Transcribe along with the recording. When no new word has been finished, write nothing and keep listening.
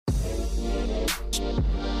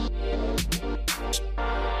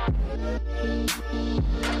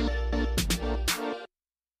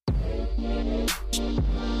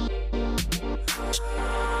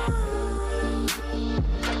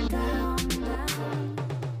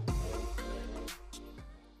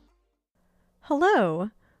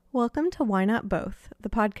Hello. Welcome to Why Not Both, the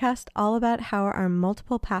podcast all about how our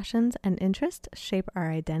multiple passions and interests shape our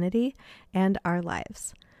identity and our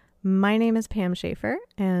lives. My name is Pam Schaefer,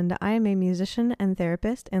 and I am a musician and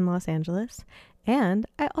therapist in Los Angeles, and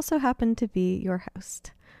I also happen to be your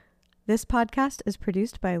host. This podcast is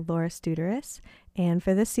produced by Laura Studeris, and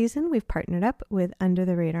for this season, we've partnered up with Under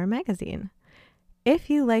the Radar magazine. If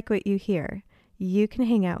you like what you hear, you can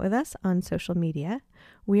hang out with us on social media.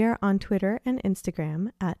 We are on Twitter and Instagram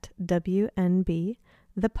at WNB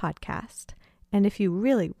the podcast. And if you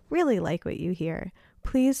really, really like what you hear,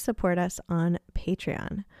 please support us on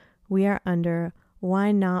Patreon. We are under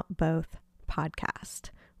Why Not Both podcast.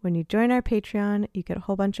 When you join our Patreon, you get a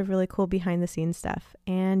whole bunch of really cool behind the scenes stuff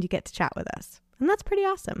and you get to chat with us. And that's pretty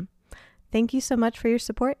awesome. Thank you so much for your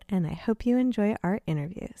support, and I hope you enjoy our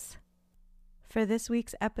interviews. For this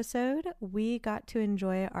week's episode, we got to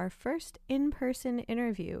enjoy our first in-person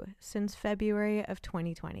interview since February of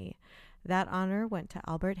 2020. That honor went to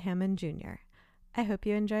Albert Hammond Jr. I hope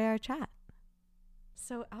you enjoy our chat.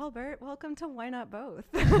 So Albert, welcome to Why Not Both.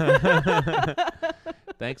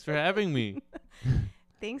 Thanks for having me.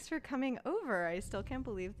 Thanks for coming over. I still can't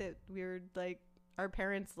believe that we're like, our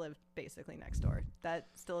parents lived basically next door. That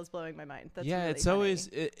still is blowing my mind. That's yeah, really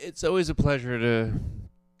it's always a pleasure to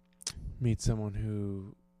meet someone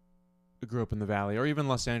who grew up in the Valley or even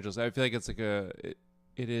Los Angeles. I feel like it's like it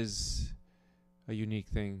is a unique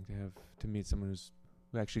thing to meet someone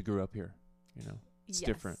who actually grew up here. You know, it's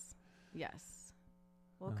different. Yes.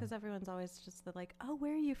 Well, because everyone's always just like, oh,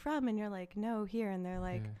 where are you from? And you're like, no, here. And they're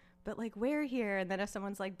like, but like, where here? And then if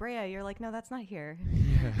someone's like Brea, you're like, no, that's not here.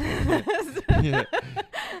 Yeah.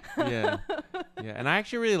 Yeah. And I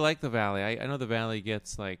actually really like the Valley. I know the Valley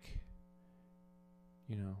gets like,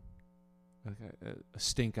 you know, like a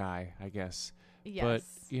stink eye, I guess. Yes. But,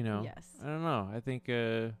 you know, I don't know. I think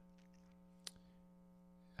I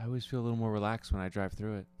always feel a little more relaxed when I drive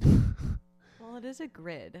through it. Well, it is a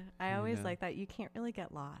grid. I always like that. You can't really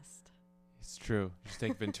get lost. It's true. Just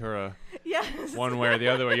take Ventura yes. one way or the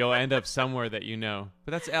other way. You'll end up somewhere that you know.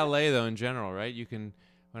 But that's LA, though, in general, right? You can,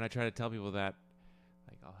 when I try to tell people that,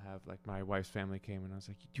 like, I'll have, like, my wife's family came and I was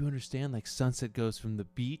like, do you understand? Like, Sunset goes from the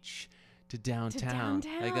beach to downtown.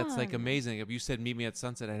 Like, that's, like, amazing. If you said meet me at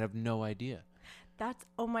Sunset, I'd have no idea. That's,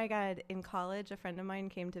 oh my God. In college, a friend of mine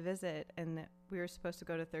came to visit and we were supposed to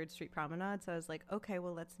go to 3rd Street Promenade. So I was like, okay,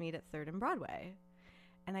 well, let's meet at 3rd and Broadway.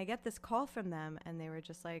 And I get this call from them and they were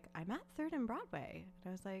just like, I'm at 3rd and Broadway. And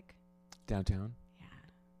I was like, downtown? Yeah.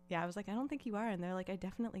 Yeah, I was like, I don't think you are. And they're like, I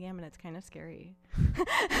definitely am. And it's kind of scary.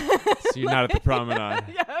 So you're not at the Promenade.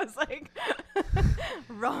 Yeah, I was like,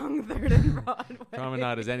 wrong 3rd and Broadway.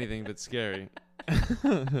 Promenade is anything but scary.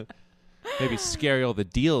 Maybe scary all the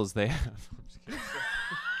deals they have.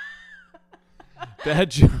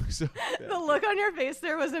 Bad jokes. The look on your face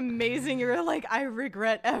there was amazing. You were like, I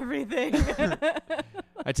regret everything.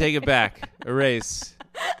 I take it back. Erase.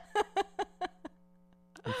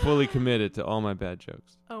 I'm fully committed to all my bad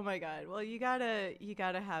jokes. Oh my God. Well, you gotta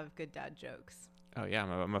have good dad jokes. Oh yeah,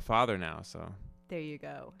 I'm a father now, so. There you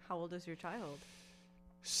go. How old is your child?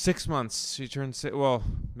 6 months. She turned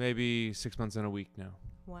maybe 6 months and a week now.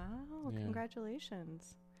 Wow. Yeah.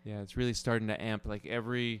 Congratulations. Yeah, it's really starting to amp. Like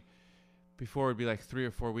before it'd be like 3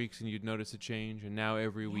 or 4 weeks and you'd notice a change, and now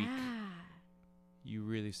every week you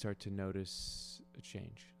really start to notice a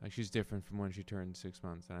change. Like, she's different from when she turned 6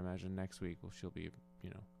 months, and I imagine next week she'll be, you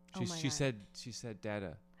know, she said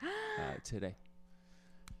Dada today.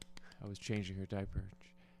 I was changing her diaper.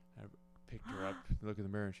 I picked her up, looked in the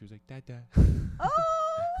mirror, and she was like, Dada. Oh.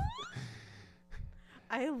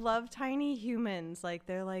 I love tiny humans. Like,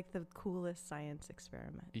 they're like the coolest science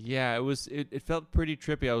experiment. Yeah, it felt pretty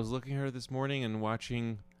trippy. I was looking at her this morning and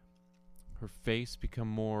watching her face become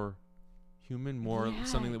more human, more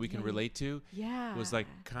something that we can relate to. Yeah. It was like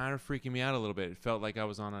kind of freaking me out a little bit. It felt like I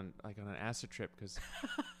was on an acid trip because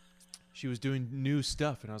she was doing new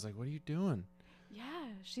stuff, and I was like, what are you doing? Yeah,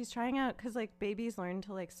 she's trying out, because like babies learn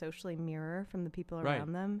to like socially mirror from the people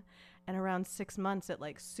around them. And around 6 months, it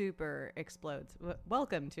like super explodes.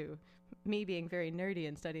 Welcome to me being very nerdy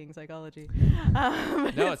and studying psychology.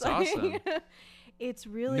 No, it's awesome. It's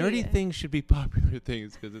really nerdy things should be popular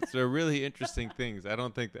things because they're really interesting things. I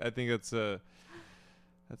think that's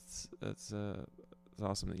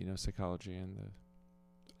awesome that you know psychology and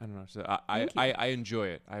I don't know. So I enjoy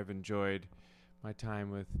it. I've enjoyed my time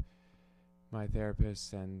with my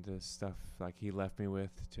therapist and the stuff like he left me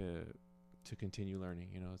with to continue learning.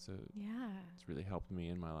 You know, it's really helped me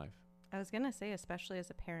in my life. I was going to say, especially as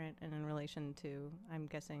a parent and in relation to, I'm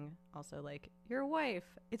guessing also like your wife,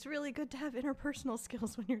 it's really good to have interpersonal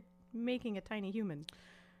skills when you're making a tiny human.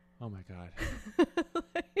 Oh my God.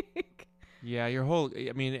 Like, Yeah, your whole.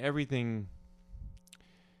 I mean, everything.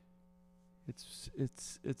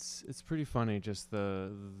 It's pretty funny. Just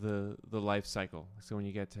the life cycle. So when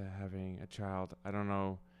you get to having a child, I don't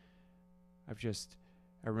know. I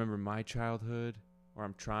remember my childhood, or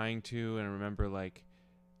I'm trying to, and I remember like,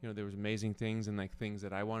 there was amazing things and like things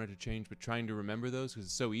that I wanted to change, but trying to remember those because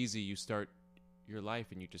it's so easy. You start your life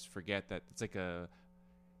and you just forget that it's like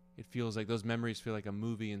it feels like those memories feel like a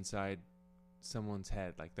movie inside someone's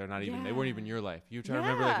head. Like they weren't even your life. You try to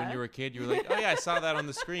remember like when you were a kid, you were like, oh yeah, I saw that on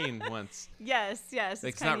the screen once. Yes. Like,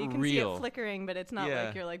 It's kind of, not you can real. see it flickering, but it's not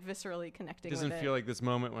like you're like viscerally connecting It with doesn't it. feel like this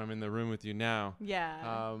moment when I'm in the room with you now.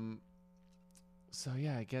 Yeah. So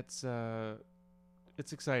yeah, it gets,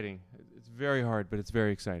 it's exciting. It's very hard, but it's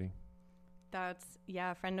very exciting. A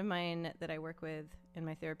friend of mine that I work with in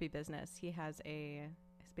my therapy business, he has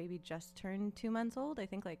his baby just turned 2 months old, I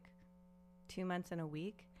think like 2 months and a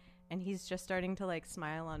week. And he's just starting to like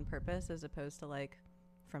smile on purpose as opposed to like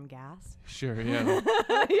from gas. Sure, yeah.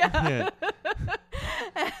 Yeah.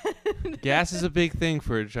 Gas is a big thing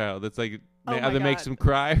for a child. It's like Oh either my makes God. them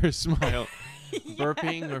cry or smile. Yes.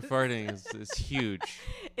 Burping or farting is huge.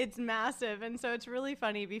 It's massive. And so it's really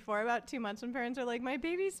funny. Before about 2 months, when parents are like, my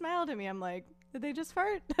baby smiled at me, I'm like, did they just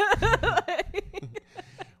fart?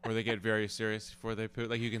 Or they get very serious before they poop.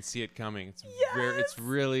 Like you can see it coming. It's Yes. it's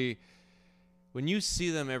really, when you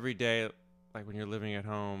see them every day, like when you're living at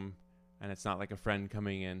home and it's not like a friend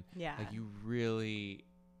coming in, Yeah. like you really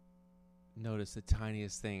notice the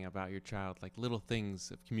tiniest thing about your child, like little things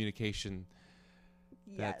of communication.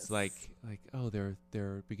 That's like oh,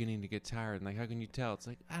 they're beginning to get tired, and like how can you tell? It's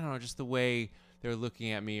like, I don't know, just the way they're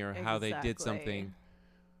looking at me or how they did Exactly. something.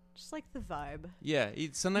 Just like the vibe. Yeah,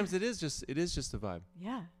 sometimes it is just a vibe.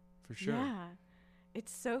 Yeah. For sure. Yeah.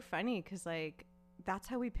 It's so funny because like that's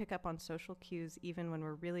how we pick up on social cues even when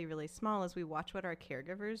we're really, really small, is we watch what our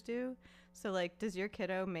caregivers do. So like, does your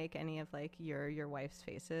kiddo make any of like your wife's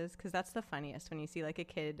faces? Because that's the funniest when you see like a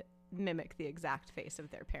kid mimic the exact face of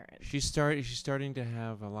their parent. She's starting to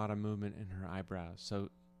have a lot of movement in her eyebrows. So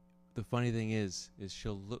the funny thing is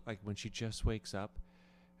she'll look like, when she just wakes up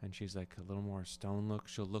and she's like a little more stone look,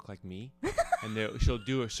 she'll look like me. And she'll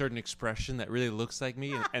do a certain expression that really looks like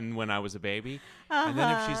me and when I was a baby. And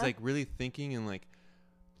then if she's like really thinking and like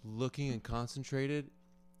looking and concentrated,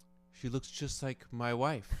 she looks just like my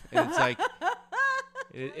wife. And it's like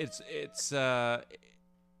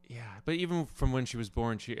yeah, but even from when she was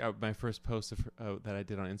born, my first post of her, that I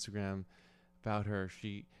did on Instagram about her,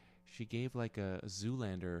 she gave like a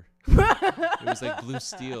Zoolander. It was like blue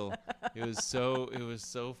steel. It was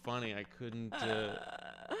so funny. I couldn't.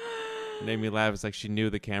 It made me laugh. It's like she knew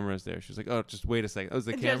the camera was there. She was like, "Oh, just wait a second. That was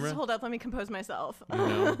the camera." Just hold up. Let me compose myself.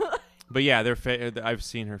 But yeah, I've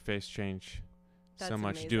seen her face change so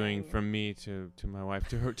much, amazing. doing from me to my wife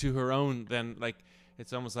to her own. Then like,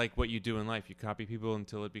 it's almost like what you do in life. You copy people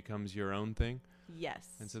until it becomes your own thing. Yes.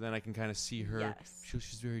 And so then I can kind of see her. Yes.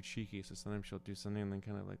 She's very cheeky. So sometimes she'll do something and then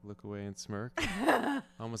kind of like look away and smirk.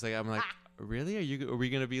 Almost like I'm like, really? Are we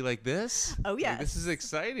gonna be like this? Oh yes. Like, this is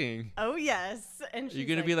exciting. Oh yes. And Are you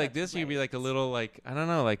gonna be like this? Right. You're gonna be like a little like, I don't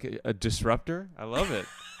know, like a disruptor. I love it.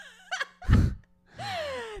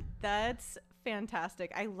 That's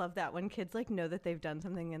fantastic. I love that when kids like know that they've done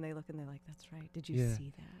something and they look and they're like, "That's right. Did you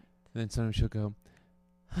see that?" And then sometimes she'll go.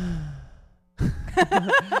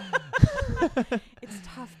 It's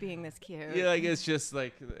tough being this cute. Yeah, like it's just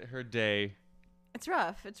like her day. It's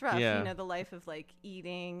rough. It's rough. Yeah. You know, the life of like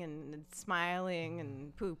eating and smiling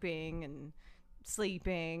and pooping and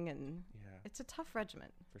sleeping, and it's a tough regimen.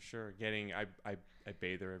 For sure. I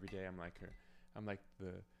bathe her every day.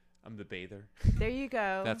 I'm the bather. There you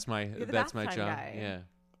go. That's my bath job. Guy. Yeah.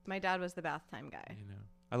 My dad was the bath time guy.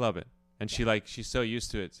 I love it. And she's so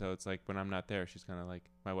used to it. So it's like when I'm not there, she's kind of like,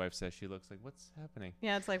 my wife says, she looks like, what's happening?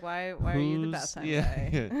 Yeah, it's like, why are you the bath time guy?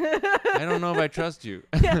 Yeah. I don't know if I trust you.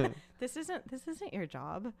 Yeah. This isn't your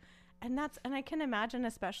job. And I can imagine,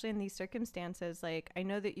 especially in these circumstances, like, I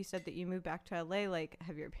know that you said that you moved back to LA. Like,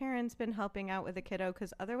 have your parents been helping out with the kiddo?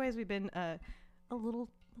 Because otherwise we've been a little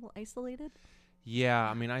isolated. Yeah.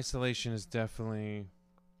 I mean, isolation is definitely,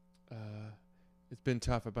 it's been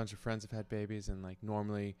tough. A bunch of friends have had babies, and like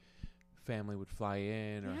normally family would fly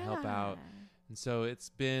in or help out. And so it's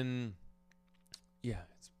been,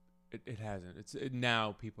 it hasn't.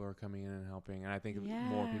 Now people are coming in and helping, and I think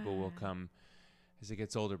more people will come as it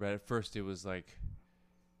gets older. But at first it was like,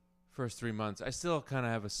 first 3 months, I still kind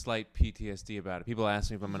of have a slight PTSD about it. People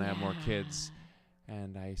ask me if I'm going to have more kids,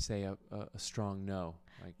 and I say a strong no.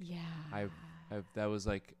 Like, that was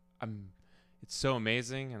like, it's so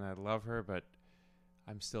amazing, and I love her, but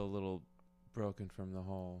I'm still a little broken from the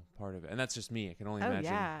whole part of it. And that's just me. I can only Oh, imagine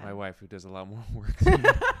yeah. my wife, who does a lot more work than me.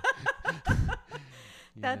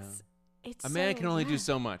 You know? It's a man so- can only yeah. do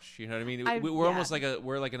so much. You know what I mean? I- We're yeah. almost like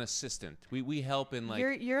we're like an assistant. We help in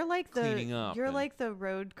like you're like cleaning up you're and- like the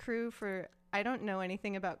road crew for. I don't know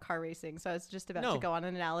anything about car racing, so I was just about No. to go on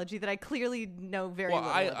an analogy that I clearly know very well,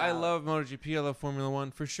 little I about. love MotoGP. I love Formula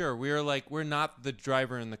One for sure. We're not the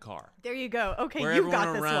driver in the car. There you go. Okay, We're you've everyone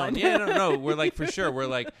got this around. one. Yeah, no. We're like for sure. We're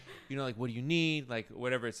like, like, what do you need? Like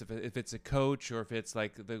whatever. It's if it's a coach or if it's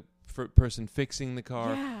like the person fixing the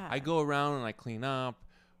car. Yeah. I go around and I clean up.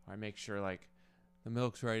 Or I make sure like the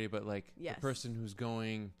milk's ready. But like Yes. the person who's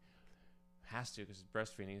going has to because it's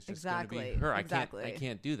breastfeeding. It's just Exactly, going to be her. exactly. I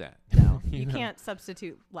can't do that. No, You you know? can't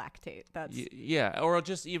substitute lactate. That's Yeah, or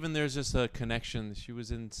just even there's just a connection. She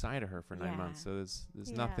was inside of her for 9 Yeah. months, so there's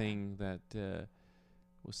Yeah. nothing that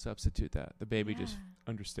will substitute that. The baby just Yeah.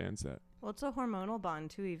 understands that. Well, it's a hormonal bond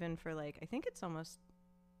too, even for like, I think it's almost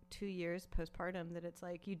 2 years postpartum that it's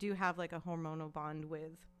like you do have like a hormonal bond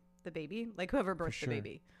with the baby, like whoever birthed sure. the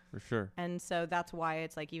baby. For sure. And so that's why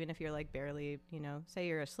it's like, even if you're like barely, say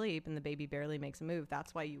you're asleep and the baby barely makes a move,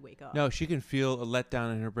 that's why you wake up. No, she can feel a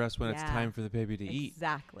letdown in her breast when it's Yeah. time for the baby to eat.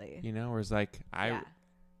 Exactly. Whereas like Yeah.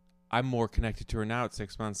 I'm more connected to her now at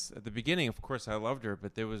 6 months. At the beginning, of course, I loved her,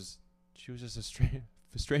 but she was just a stranger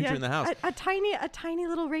Yeah, in the house. A tiny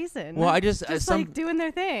little raisin. Well, I just like doing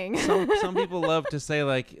their thing. some people love to say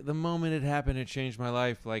like the moment it happened, it changed my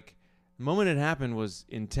life. Like the moment it happened was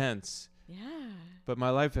intense. Yeah. But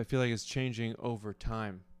my life, I feel like, is changing over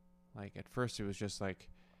time. Like at first, it was just like,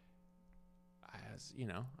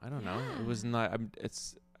 I don't know. It was not.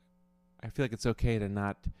 I feel like it's okay to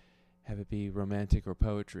not have it be romantic or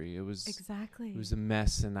poetry. It was Exactly. It was a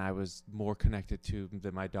mess, and I was more connected to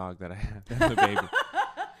than my dog that I had than the baby.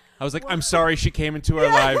 I was like, I'm sorry she came into our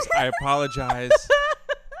lives. I apologize.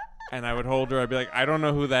 And I would hold her. I'd be like, I don't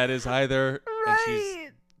know who that is either. And she's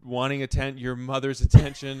Right. wanting your mother's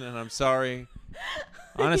attention, and I'm sorry.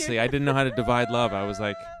 Honestly, I didn't know how to divide love. I was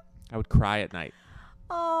like, I would cry at night.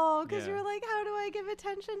 Oh, because Yeah. you were like, how do I give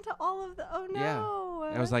attention to all of the? Oh no.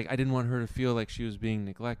 Yeah. I was like, I didn't want her to feel like she was being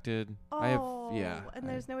neglected. Oh. And And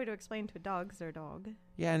there's no way to explain to a dog's their dog.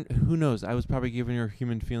 yeah, and who knows? I was probably giving her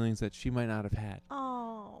human feelings that she might not have had.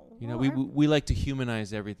 Oh. We like to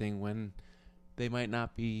humanize everything when they might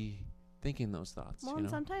not be thinking those thoughts. Well, and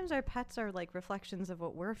sometimes our pets are like reflections of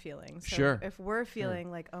what we're feeling. So Sure. if we're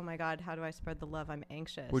feeling like, oh my God, how do I spread the love? I'm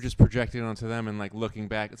anxious. We're just projecting onto them and like looking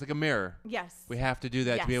back. It's like a mirror. Yes. We have to do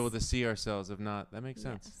that to be Yes. able to see ourselves. If not, that makes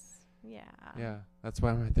sense. Yes. Yeah. Yeah, that's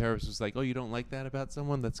why my therapist was like, "Oh, you don't like that about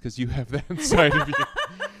someone? That's because you have that inside of you."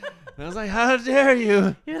 And I was like, "How dare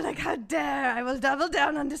you?" You're like, how dare I will double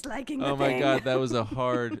down on disliking the Oh my thing. God, that was a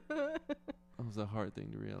hard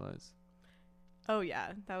thing to realize. Oh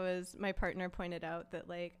yeah, that was my partner pointed out that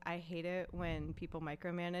like I hate it when people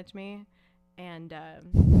micromanage me, and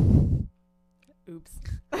oops.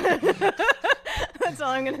 That's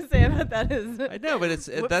all I'm gonna say about that is I know, but that's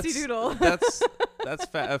whoopsie-doodle. that's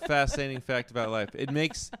a fascinating fact about life. It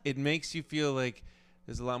makes you feel like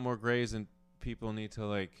there's a lot more grays and people need to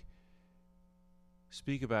like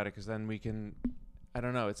speak about it because then we can. I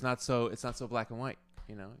don't know. It's not so black and white.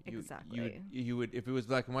 Exactly. You would if it was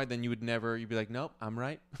black and white, then you'd be like, nope, I'm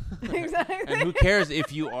right. Exactly. And who cares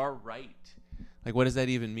if you are right? Like, what does that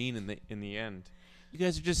even mean in the end? You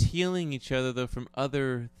guys are just healing each other though from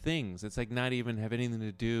other things. It's like not even have anything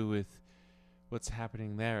to do with what's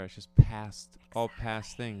happening there. It's just past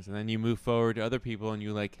things, and then you move forward to other people and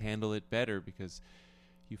you like handle it better because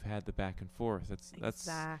you've had the back and forth.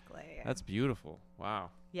 Exactly. That's beautiful. Wow.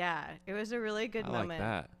 Yeah, it was a really good I like moment.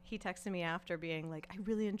 that. He texted me after being like, I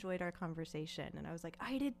really enjoyed our conversation. And I was like,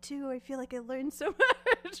 I did too. I feel like I learned so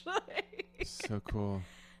much. So cool.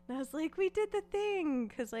 And I was like, we did the thing.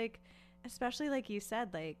 Because, like, especially like you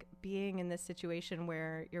said, like being in this situation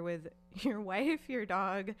where you're with your wife, your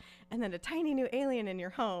dog, and then a tiny new alien in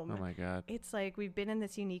your home. Oh, my God. It's like we've been in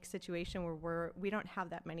this unique situation where we don't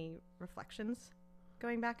have that many reflections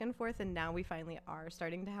going back and forth, and now we finally are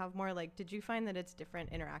starting to have more. Like, did you find that it's different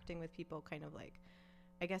interacting with people kind of like,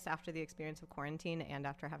 I guess, after the experience of quarantine and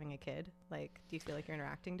after having a kid? Like, do you feel like you're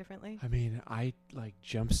interacting differently? I mean, I like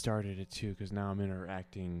jump started it too because now I'm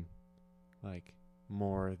interacting like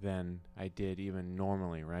more than I did even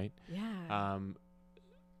normally, right? Yeah.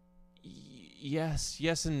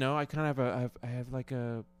 Yes and no. I kind of I have like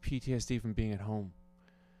a PTSD from being at home.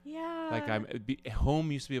 Yeah. Like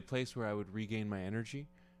home used to be a place where I would regain my energy,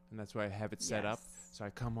 and that's why I have it set up. So I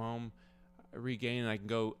come home, I regain, and I can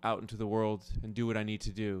go out into the world and do what I need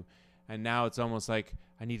to do. And now it's almost like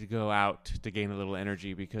I need to go out to gain a little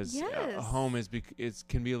energy because Yes. home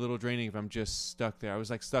can be a little draining if I'm just stuck there. I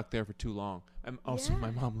was like stuck there for too long. Also,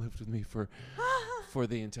 my mom lived with me for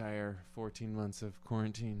the entire 14 months of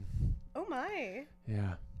quarantine. Oh my.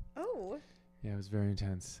 Yeah. Oh. Yeah, it was very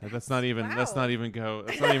intense. Let's not even Wow.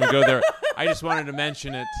 go there. I just wanted to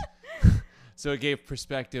mention it. So it gave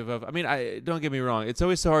perspective of, don't get me wrong. It's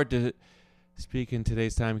always so hard to speak in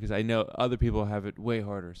today's time because I know other people have it way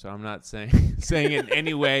harder. So I'm not saying it in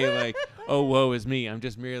any way like, oh, woe is me. I'm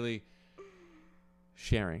just merely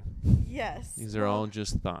sharing. Yes. These are all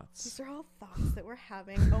just thoughts. These are all thoughts that we're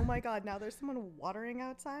having. Oh my God. Now there's someone watering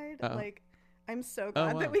outside. Uh-oh. Like, I'm so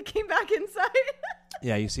glad that wow. we came back inside.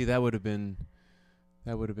 Yeah, you see, that would have been bad.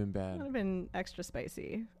 That would have been extra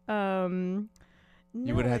spicy.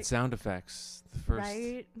 You would have had sound effects.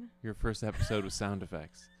 Right? Your first episode was sound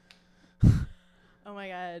effects.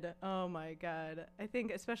 Oh my God. I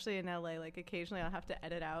think especially in LA, like occasionally I'll have to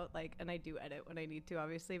edit out, like, and I do edit when I need to,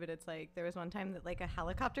 obviously, but it's like there was one time that like a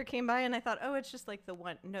helicopter came by and I thought, oh, it's just like the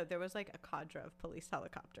one. No, there was like a cadre of police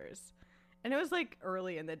helicopters. And it was like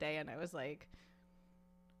early in the day and I was like,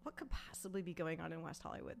 what could possibly be going on in West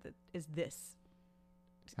Hollywood that is this?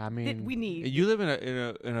 I mean, we need. You live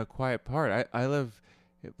in a quiet part. I live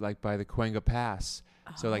like by the Cuenca Pass.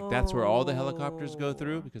 So like that's where all the helicopters go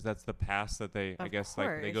through because that's the pass that they Of I guess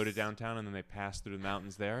like they go to course. downtown and then they pass through the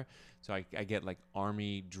mountains there. So I get like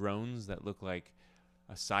army drones that look like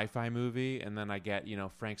a sci-fi movie, and then I get,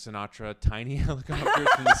 Frank Sinatra tiny helicopters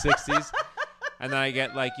from the 60s. And then I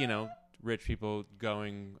get like, rich people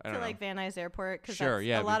going to like Van Nuys Airport because Sure,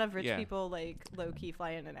 yeah, a lot of rich yeah. people like low key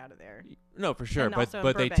fly in and out of there. No, for sure, And but also in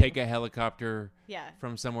they Burbank. take a helicopter Yeah.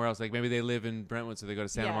 from somewhere else. Like maybe they live in Brentwood, so they go to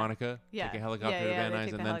Santa Yeah. Monica, Yeah. take a helicopter Yeah, to yeah, Van they Nuys,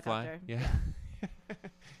 take and the then fly. helicopter. Yeah.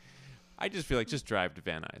 I just feel like just drive to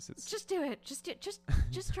Van Nuys. It's Just do it.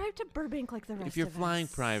 Just drive to Burbank like the rest of us. if you're flying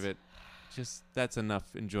private, just that's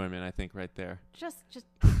enough enjoyment, I think, right there. Just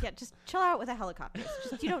chill out with a helicopter.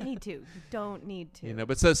 You don't need to. You don't need to.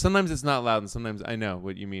 But so sometimes it's not loud, and sometimes I know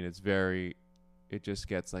what you mean. It just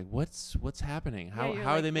gets like, what's happening? How you're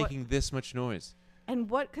are like, they what- making this much noise? And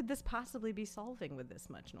what could this possibly be solving with this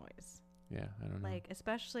much noise? Yeah, I don't know. Like,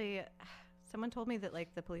 especially, someone told me that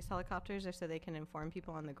like the police helicopters are so they can inform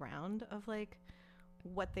people on the ground of like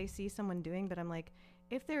what they see someone doing. But I'm like,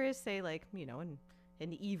 if there is, say, like,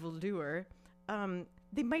 an evildoer,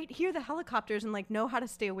 they might hear the helicopters and like know how to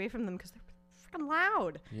stay away from them because they're freaking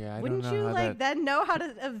loud. Yeah, I Wouldn't don't know you how like that. then know how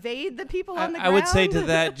to evade the people on the I ground? would say to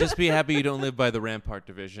that, just be happy you don't live by the Rampart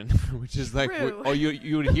Division, which is like, True.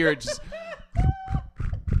 you would hear it just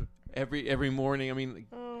every morning. I mean, like,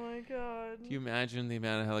 Oh my God. do you imagine the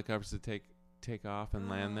amount of helicopters that take off and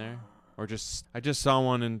land there? Or I just saw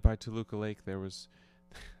one by Toluca Lake. I was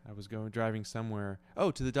driving somewhere.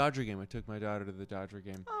 Oh, to the Dodger game. I took my daughter to the Dodger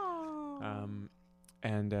game. Oh.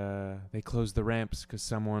 And they closed the ramps because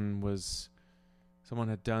someone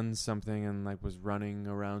had done something and like was running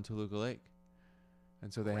around Toluca Lake,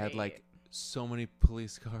 and so they had like Great. so many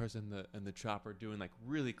police cars and the chopper doing like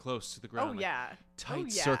really close to the ground. Oh like, yeah. tight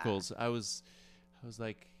yeah. circles. I was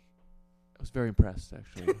very impressed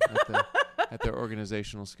actually at their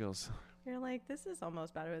organizational skills. You're like, this is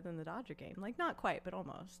almost better than the Dodger game. Like, not quite, but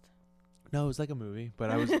almost. No, it was like a movie,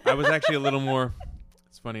 but I was actually a little more.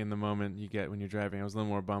 It's funny in the moment you get when you're driving. I was a little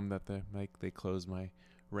more bummed that they closed my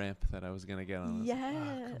ramp that I was gonna get on. I was like,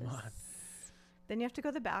 Yes. come on. Then you have to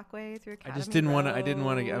go the back way through Academy I just didn't want to. I Road didn't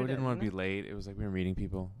want to and- be late. It was like we were meeting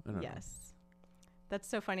people. I don't know. Yes. That's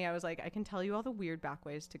so funny. I was like, I can tell you all the weird back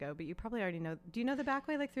ways to go, but you probably already know. Do you know the back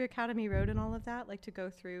way, like through Academy Road and all of that, like to go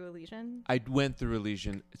through Elysian? I went through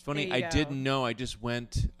Elysian. It's funny. There you I go. didn't know. I just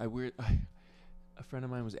went. A friend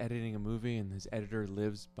of mine was editing a movie, and his editor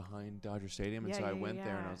lives behind Dodger Stadium, and Yeah, so I yeah, went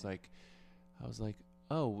there, and I yeah. was like,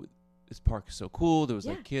 oh, this park is so cool. There was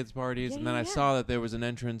Yeah. like kids parties, Yeah, and then yeah, I yeah. saw that there was an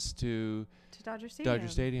entrance to To Dodger Stadium. Dodger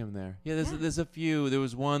Stadium there. Yeah, Yeah. there's a few. There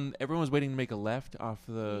was one. Everyone was waiting to make a left off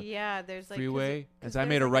the Yeah, there's like 'cause freeway, 'cause and so I there's,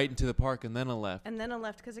 made a like, right into the park and then a left. and then a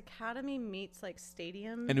left because Academy meets like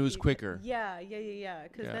Stadium, And it was You- quicker. Yeah.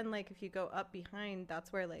 Because Yeah. then like if you go up behind,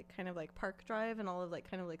 that's where like kind of like Park Drive and all of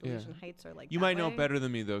like kind of like Yeah. Elysian Heights are like. You that might know way. better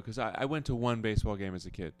than me though, because I went to one baseball game as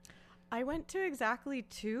a kid, I went to exactly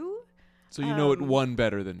 2. so you know it Um, one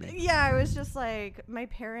better than me. Yeah, I was just like my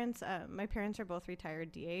parents. My parents are both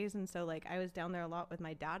retired DAs, and so like I was down there a lot with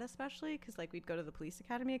my dad, especially because like we'd go to the police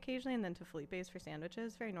academy occasionally, and then to Felipe's for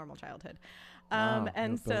sandwiches. Very normal childhood. Wow,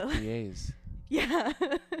 And you're so both DAs. yeah.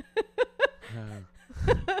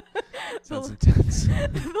 Sounds the, intense.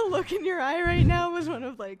 the look in your eye right now was one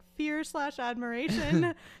of like fear /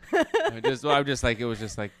 admiration. I'm just like it was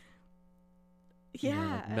just like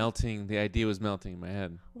Yeah. Melting. The idea was melting in my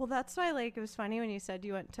head. Well, that's why, like, it was funny when you said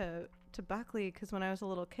you went to Buckley, because when I was a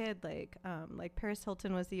little kid, like Paris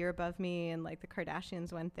Hilton was the year above me, and like the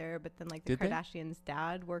Kardashians went there, but then like the Kardashians'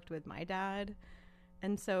 dad worked with my dad,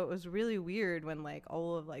 and so it was really weird when like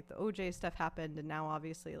all of like the OJ stuff happened, and now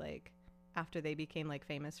obviously like after they became like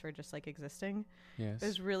famous for just like existing, Yes. it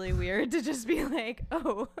was really weird to just be like,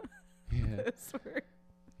 oh, Yeah. those were.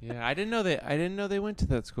 Yeah, I didn't know they went to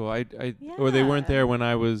that school. Or they weren't there when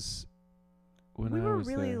I was. When we I were was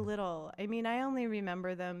really there. little. I mean, I only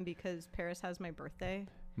remember them because Paris has my birthday.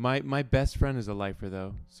 My best friend is a lifer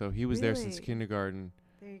though, so he was there since Really? kindergarten.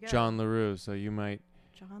 There you go. John LaRue. So you might,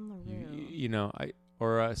 John LaRue. you know,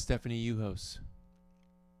 or Stephanie Uhos.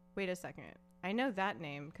 Wait a second. I know that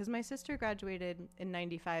name because my sister graduated in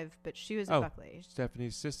 '95, but she was at Buckley.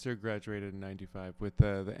 Stephanie's sister graduated in '95 with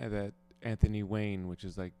the Anthony Wayne, which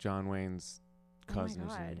is like John Wayne's cousin. Oh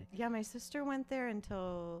my or God. something. Yeah, my sister went there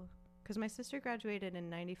until, because my sister graduated in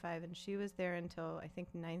 '95 and she was there until I think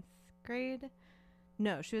 9th grade.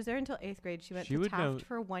 No, she was there until 8th grade. She went to Taft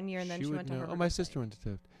for 1 year and then she went to Harvard. Oh, my sister went to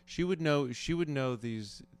Taft. She would know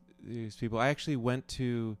these people. I actually went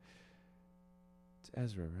to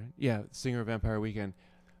Ezra, right? Yeah, singer of Vampire Weekend.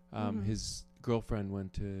 His girlfriend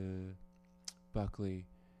went to Buckley,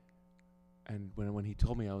 and when he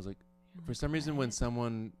told me, I was like, for some reason, when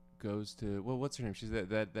someone goes to, well, what's her name? She's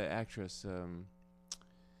that actress. I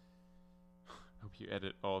hope you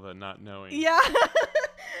edit all the not knowing. Yeah,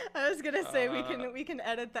 I was gonna say we can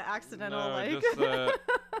edit the accidental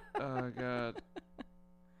oh God,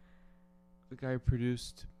 the guy who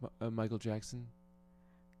produced Michael Jackson.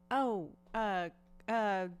 Oh,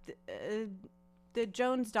 the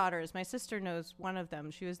Jones daughters. My sister knows one of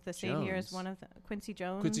them. She was the same year as one of them. Quincy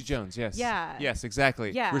Jones. Quincy Jones, yes. Yeah. Yes,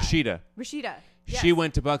 exactly. Yeah. Rashida. Yes. She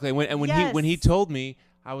went to Buckley. When he told me,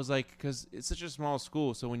 I was like, because it's such a small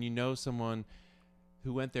school, so when you know someone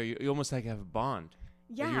who went there, you almost like have a bond.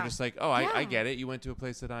 Yeah. And you're just like, oh, I get it. You went to a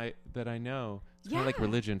place that I know. It's kind of like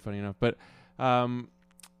religion, funny enough. But, and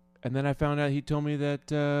then I found out he told me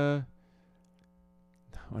that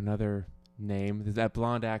another name, that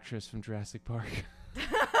blonde actress from Jurassic Park.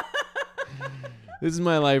 This is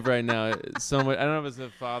my life right now. So much. I don't know if it's a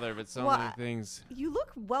father, but so many things. You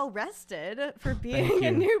look well rested for being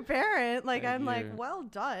a new parent. Like, Thank I'm you. like, well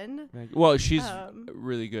done. Well, she's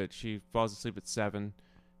really good. She falls asleep at 7,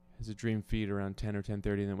 has a dream feed around 10 or 10:30,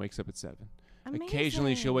 and then wakes up at 7. Amazing.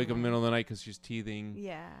 Occasionally, she'll wake up in the middle of the night because she's teething.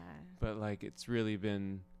 Yeah. But like, it's really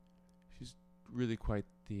been. She's really quite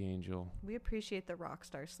the angel. We appreciate the rock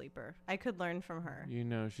star sleeper. I could learn from her. You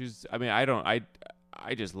know, she's. I mean,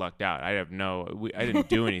 I just lucked out. I didn't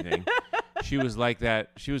do anything. She was like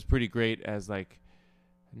that. She was pretty great as like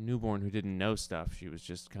a newborn who didn't know stuff. She was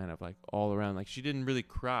just kind of like all around. Like, she didn't really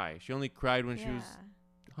cry. She only cried when she was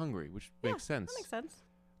hungry, which makes sense. That makes sense.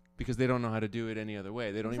 Because they don't know how to do it any other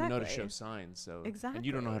way. They don't even know how to show Exactly. signs. So Exactly. And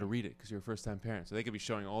you don't know how to read it because you're a first-time parent. So they could be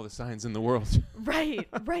showing all the signs in the world. Right.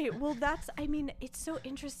 Well, it's so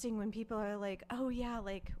interesting when people are like, oh yeah,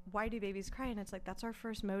 like, why do babies cry? And it's like, that's our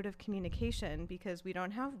first mode of communication because we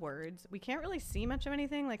don't have words. We can't really see much of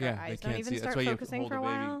anything. Like, our eyes don't even start focusing for a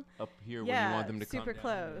while. Up here when you want them to come super down.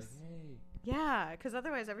 close. Like, hey. Yeah, because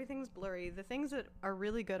otherwise everything's blurry. The things that are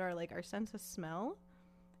really good are like our sense of smell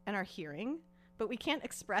and our hearing. But we can't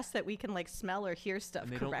express that we can like smell or hear stuff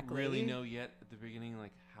And they correctly. don't really know yet at the beginning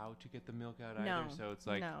like how to get the milk out either. So it's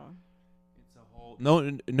like it's a whole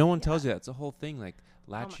no one tells you that. It's a whole thing, like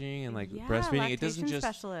latching and like breastfeeding. It doesn't just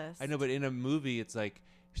specialist. I know, but in a movie it's like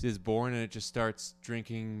she's born and it just starts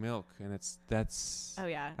drinking milk, and that's Oh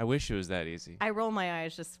yeah. I wish it was that easy. I roll my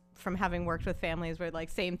eyes just from having worked with families where like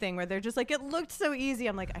same thing where they're just like, it looked so easy.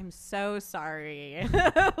 I'm like, I'm so sorry.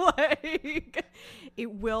 Like,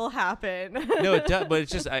 it will happen. No, it does, but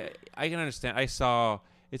it's just I can understand. I saw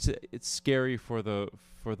it's scary for the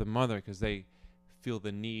mother because they feel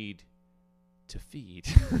the need to feed.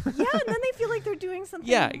 Yeah, and then they feel like they're doing something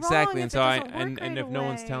yeah, wrong exactly. if And it so doesn't work right if no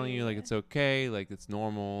one's telling away. you like it's okay, like it's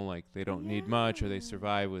normal, like they don't need much or they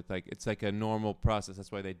survive with like it's like a normal process.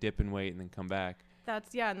 That's why they dip and wait and then come back.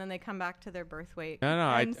 That's and then they come back to their birth weight. No,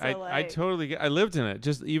 I totally get. I lived in it.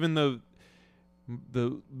 Just even though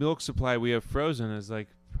the milk supply we have frozen is like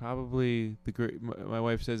probably my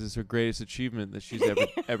wife says it's her greatest achievement that she's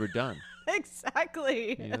ever done.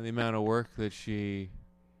 Exactly. You know, the amount of work that she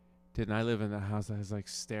did. And I live in a house that has like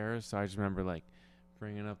stairs, so I just remember like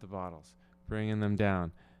bringing up the bottles, bringing them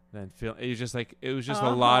down, then it was just a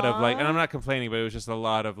lot of like, and I'm not complaining, but it was just a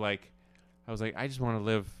lot of like, I was like, I just want to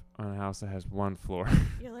live on a house that has one floor.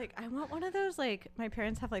 You're like, I want one of those, like, my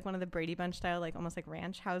parents have, like, one of the Brady Bunch style, like, almost like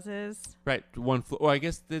ranch houses. Right, one floor. Well, I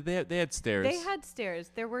guess they had stairs. They had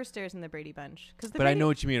stairs. There were stairs in the Brady Bunch. But I know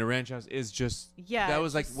what you mean. A ranch house is just... Yeah. That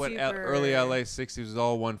was like what early LA 60s was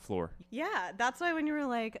all one floor. Yeah. That's why when you were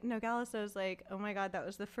like, Nogales, I was like, oh my God, that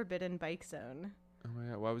was the forbidden bike zone. Oh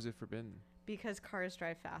my God. Why was it forbidden? Because cars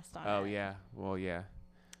drive fast on it. Oh, yeah. Well, yeah.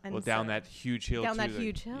 And well, down that huge hill. Down too, that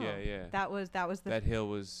huge hill. Yeah. That was the... That hill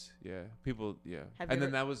was, people, And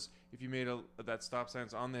then that was, if you made that stop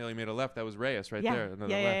sign's on the hill, you made a left, that was Reyes right there. Another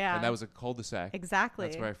left. Yeah. And that was a cul-de-sac. Exactly.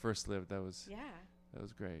 That's where I first lived. That was... Yeah. That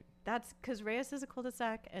was great. That's because Reyes is a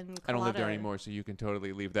cul-de-sac and I don't live there anymore, so you can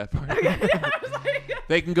totally leave that part. Okay.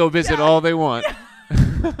 They can go visit all they want.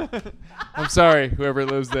 I'm sorry, whoever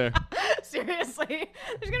lives there. Seriously.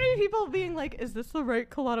 There's going to be people being like, is this the right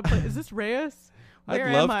Colada place? Is this Reyes? Where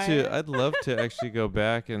I'd am I? I'd love to actually go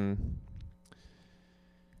back and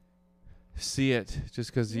see it,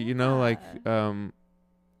 just because you know, like, you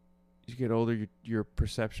get older, your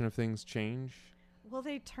perception of things change. Well,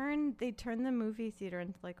 they turned the movie theater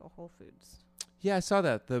into like a Whole Foods. Yeah, I saw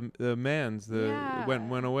that. The Man's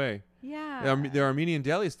went away. Yeah. The Armenian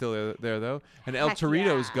deli is still there though, and El Heck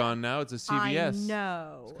Torito's yeah. gone now. It's a CVS. I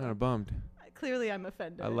know. It's kind of bummed. Clearly, I'm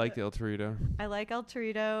offended. I like El Torito. I like El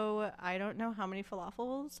Torito. I don't know how many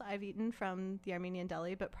falafels I've eaten from the Armenian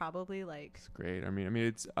deli, but probably like... It's great. I mean,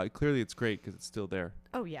 it's clearly it's great because it's still there.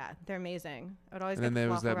 Oh, yeah. They're amazing. I would always and get then there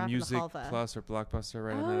the was falafel that wrap Music and the halva. Plus or Blockbuster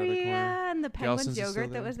right in Oh, that other corner. yeah. And the Penguins Gelson's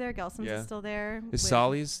yogurt that was there. Gelson's is still there. Is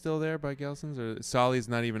Solly's still there by Gelson's? Or Solly's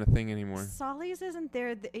not even a thing anymore? Solly's isn't there.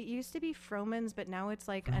 It used to be Froman's, but now it's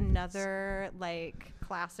like another like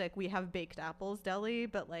classic. We have baked apples deli,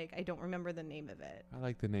 but like I don't remember the name of it. I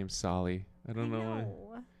like the name Solly. I don't know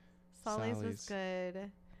why. Solly's was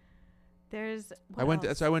good. There's. I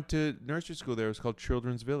went to nursery school there. It was called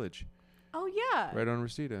Children's Village. Oh yeah. Right on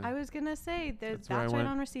Reseda. I was gonna say that's where I right went.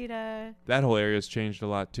 on Reseda. That whole area has changed a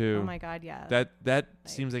lot too. Oh my God, yeah. That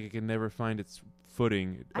seems like it can never find its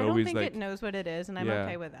footing. It I don't always think like it knows what it is, and I'm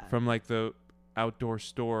okay with that. From like the outdoor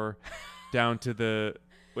store down to the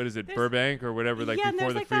what is it, There's, Burbank or whatever, like before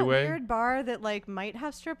there's the like freeway. That weird bar that like might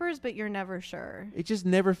have strippers, but you're never sure. It just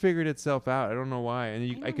never figured itself out. I don't know why.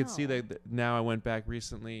 And I could see that now. I went back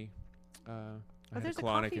recently. I had a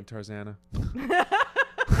colonic in Tarzana.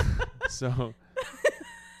 So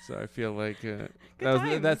I feel like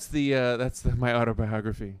that's my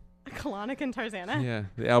autobiography. Colonic and Tarzana. Yeah,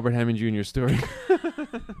 the Albert Hammond Jr. story. I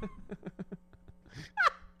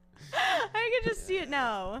can just see it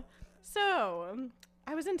now. So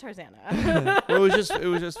I was in Tarzana. Well, it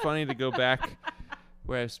was just funny to go back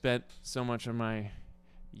where I've spent so much of my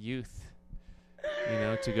youth,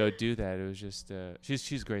 to go do that. It was just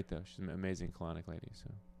she's great though. She's an amazing colonic lady.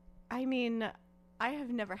 So I mean, I have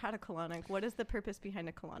never had a colonic. What is the purpose behind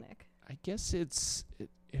a colonic? I guess it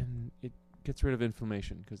gets rid of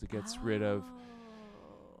inflammation because it gets rid of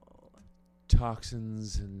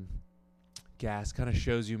toxins and gas. Kind of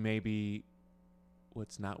shows you maybe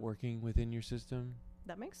what's not working within your system.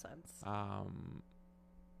 That makes sense.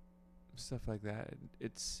 Stuff like that.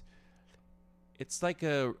 It's like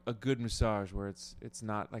a good massage where it's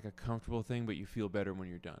not like a comfortable thing, but you feel better when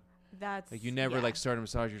you're done. That's like you never like start a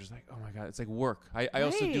massage. You're just like, oh my God, it's like work. I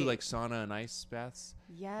also do like sauna and ice baths.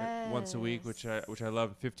 Yes. Once a week, which I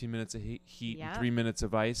love. 15 minutes of heat and 3 minutes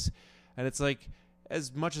of ice, and it's like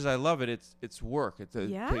as much as I love it, it's work. It's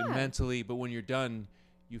mentally, but when you're done,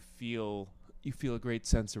 you feel a great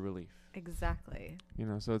sense of relief. Exactly.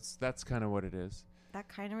 So that's kind of what it is. That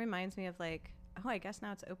kind of reminds me of like, I guess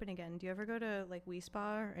now it's open again. Do you ever go to like We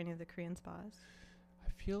Spa or any of the Korean spas? I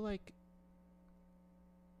feel like.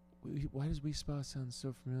 Why does We Spa sound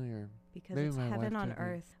so familiar? Because it's heaven on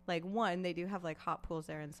earth. Like, one, they do have like hot pools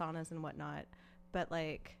there and saunas and whatnot. But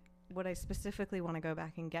like, what I specifically want to go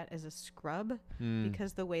back and get is a scrub,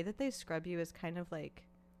 because the way that they scrub you is kind of like,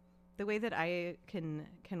 the way that I can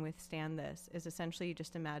withstand this is essentially you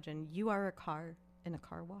just imagine you are a car in a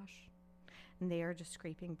car wash, and they are just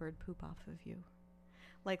scraping bird poop off of you.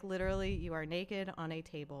 Like literally, you are naked on a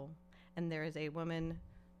table, and there is a woman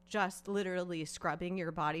just literally scrubbing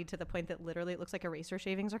your body to the point that literally it looks like eraser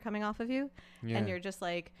shavings are coming off of you. Yeah. And you're just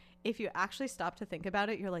like, if you actually stop to think about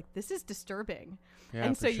it, you're like, this is disturbing. Yeah,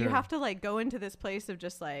 and so you have to like go into this place of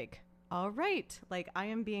just like, all right, like I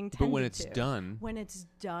am being tended to. But when it's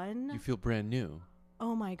done, you feel brand new.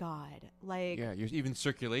 Oh my God. Like, yeah, even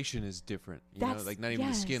circulation is different, like not even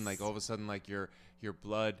the skin, like all of a sudden, like your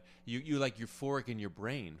blood, you like euphoric in your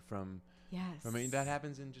brain from. Yes. I mean, that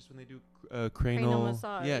happens in just when they do cranial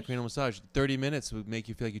massage. Yeah, cranial massage. 30 minutes would make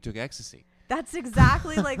you feel like you took ecstasy. That's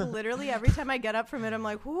exactly like literally every time I get up from it, I'm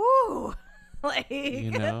like, whoo. Like, I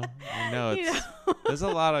know you it's know? there's a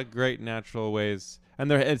lot of great natural ways,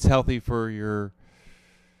 and it's healthy for your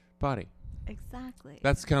body. Exactly.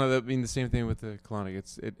 That's kind of the same thing with the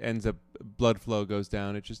colonic. It ends up blood flow goes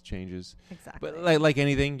down. It just changes. Exactly. But like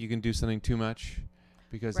anything, you can do something too much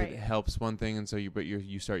because Right. it helps one thing, and so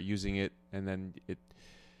you start using it, and then it.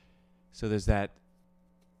 So there's that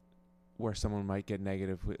where someone might get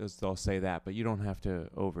negative. They'll say that, but you don't have to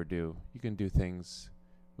overdo. You can do things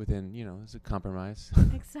within, there's a compromise.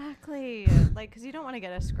 Exactly. Like, because you don't want to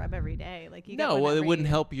get a scrub every day. Like, you No, well, it wouldn't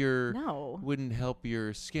help your No.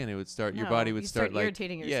 skin. It would start your No, body would you start like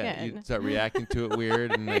irritating your skin. you'd start reacting to it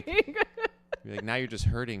weird, and like you're like, now you're just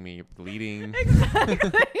hurting me. You're bleeding.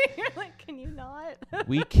 Exactly. You're like, can you not?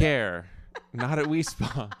 We care, not at We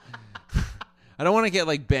Spa. I don't want to get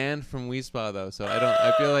like banned from We Spa though, so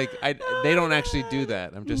I feel like they don't actually do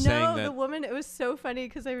that. I'm just saying that. The woman, it was so funny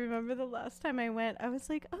because I remember the last time I went, I was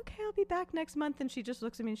like, okay, I'll be back next month. And she just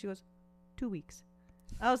looks at me and she goes, 2 weeks.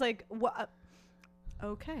 I was like, what?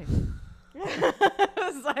 Okay. I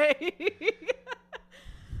was like,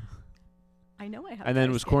 I know I have. And then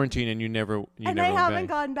it was quarantine, and you never I went haven't back.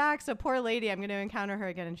 gone back. So poor lady, I'm going to encounter her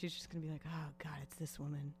again, and she's just going to be like, oh God, it's this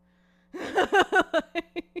woman.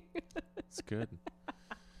 It's good.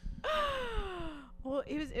 Well,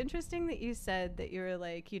 it was interesting that you said that you were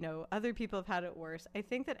like, other people have had it worse. I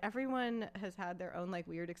think that everyone has had their own like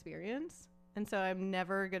weird experience. And so I'm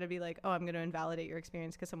never going to be like, oh, I'm going to invalidate your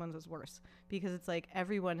experience because someone's was worse. Because it's like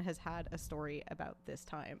everyone has had a story about this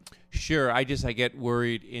time. Sure. I get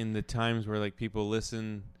worried in the times where like people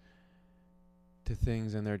listen to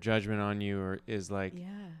things and their judgment on you is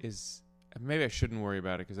maybe I shouldn't worry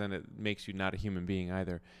about it because then it makes you not a human being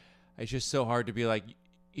either. It's just so hard to be like,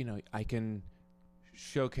 I can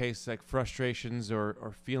showcase like frustrations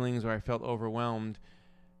or feelings where I felt overwhelmed,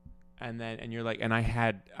 and you're like, and I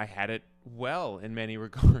had it well in many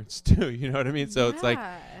regards too. You know what I mean? So it's like,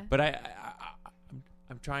 but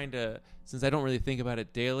I'm trying to, since I don't really think about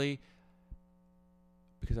it daily,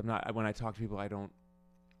 because when I talk to people,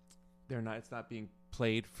 it's not being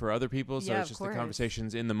played for other people, so it's just the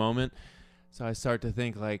conversations in the moment. So I start to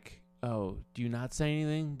think like, oh, do you not say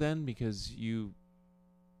anything then because you've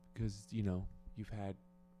had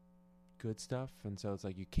good stuff, and so it's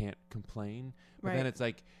like you can't complain. But then it's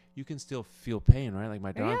like you can still feel pain, right? Like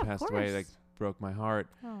my dog passed away, like broke my heart.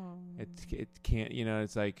 Oh. It can't,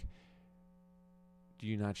 it's like, do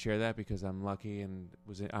you not share that because I'm lucky and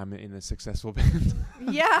I'm in a successful band?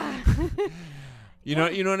 Yeah. You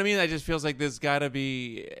know what I mean? I just feels like there's got to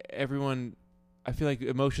be everyone. I feel like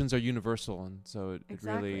emotions are universal, and so it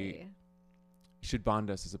really should bond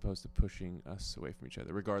us as opposed to pushing us away from each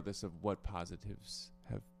other, regardless of what positives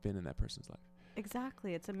have been in that person's life.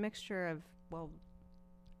 Exactly. It's a mixture of,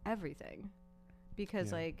 everything.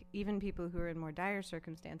 Because, even people who are in more dire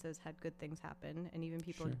circumstances had good things happen, and even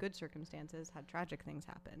people in good circumstances had tragic things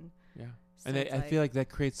happen. Yeah. So and I feel like that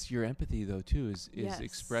creates your empathy, though, too, is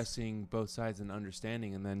expressing both sides and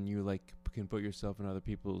understanding, and then you, can put yourself in other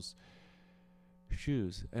people's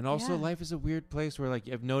shoes. And also life is a weird place where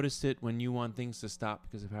I've noticed it when you want things to stop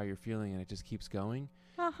because of how you're feeling and it just keeps going.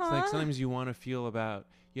 It's like sometimes you want to feel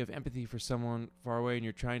you have empathy for someone far away and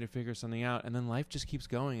you're trying to figure something out, and then life just keeps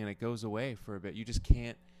going and it goes away for a bit. You just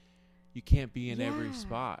can't be in every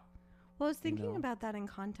spot. Well, I was thinking about that in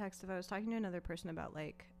context of, I was talking to another person about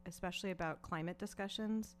especially about climate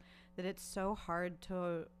discussions, that it's so hard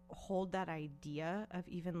to hold that idea of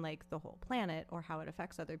even the whole planet or how it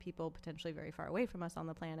affects other people potentially very far away from us on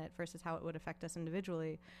the planet versus how it would affect us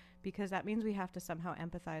individually, because that means we have to somehow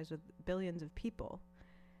empathize with billions of people.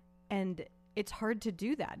 And it's hard to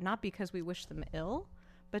do that, not because we wish them ill,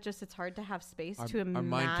 but just it's hard to have space to imagine. Our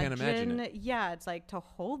mind can't imagine it. Yeah, it's to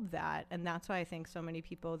hold that. And that's why I think so many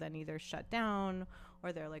people then either shut down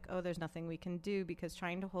or they're like, oh, there's nothing we can do, because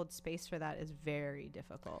trying to hold space for that is very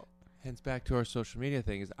difficult. Hence back to our social media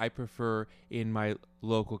thing is I prefer in my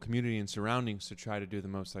local community and surroundings to try to do the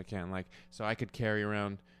most I can. So I could carry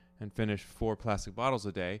around and finish 4 plastic bottles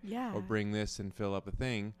a day, or bring this and fill up a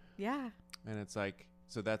thing. Yeah. And it's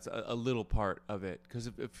so that's a little part of it, because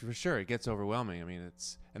for sure it gets overwhelming. I mean,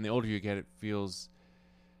 and the older you get, it feels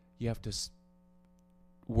you have to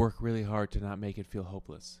work really hard to not make it feel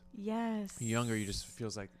hopeless. Yes. The younger, you just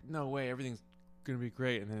feels like, no way, everything's going to be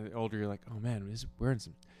great. And then the older, you're like, oh man, this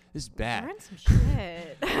is bad. We're in some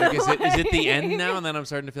shit. Is it the end now? And then I'm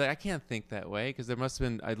starting to feel like I can't think that way, because there must have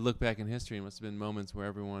been, I look back in history, it must have been moments where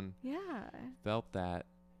everyone felt that.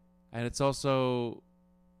 And it's also,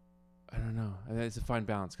 I don't know, it's a fine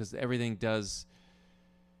balance, because everything does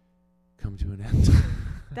come to an end.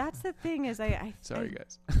 That's the thing is I Sorry,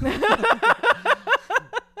 guys.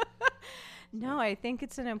 No, I think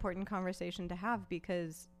it's an important conversation to have,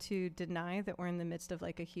 because to deny that we're in the midst of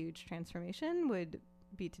like a huge transformation would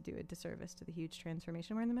be to do a disservice to the huge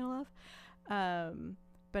transformation we're in the middle of.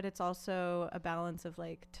 But it's also a balance of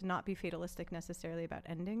like to not be fatalistic necessarily about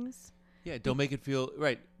endings. Yeah, don't make it feel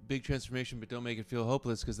right. Big transformation, but don't make it feel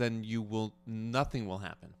hopeless, because then nothing will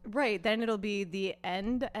happen. Right. Then it'll be the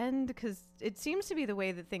end, because it seems to be the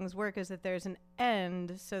way that things work is that there's an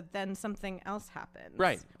end, so then something else happens.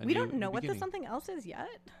 Right. We don't know what the something else is yet.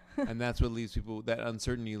 And that's what leaves people, that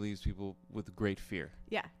uncertainty leaves people with great fear.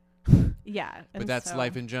 Yeah. Yeah. But that's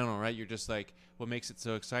life in general, right? You're just like, what makes it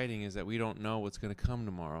so exciting is that we don't know what's going to come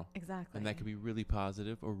tomorrow. Exactly. And that could be really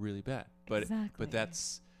positive or really bad. But exactly. But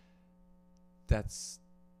that's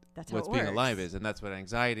what being alive is, and that's what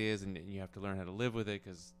anxiety is, and you have to learn how to live with it,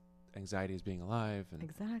 because anxiety is being alive. And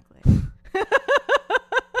exactly.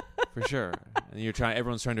 For sure. And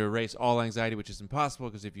everyone's trying to erase all anxiety, which is impossible,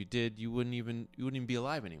 because if you did, you wouldn't even be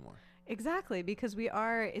alive anymore. Exactly, because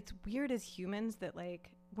it's weird as humans that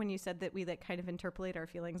like when you said that we like kind of interpolate our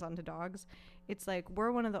feelings onto dogs, it's like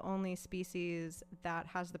we're one of the only species that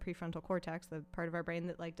has the prefrontal cortex, the part of our brain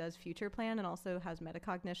that like does future plan and also has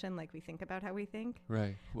metacognition, like we think about how we think.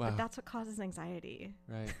 Right. Wow. But that's what causes anxiety.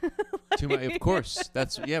 Right. Too much, of course.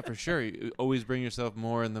 That's for sure. You always bring yourself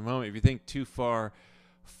more in the moment. If you think too far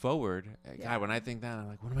forward, God, when I think that, I'm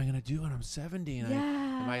like, what am I going to do when I'm 70? And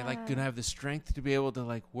am I like going to have the strength to be able to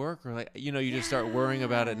like work, or like, you just start worrying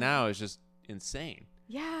about it now. It's just insane.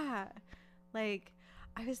 Yeah. Like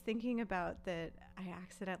I was thinking about that I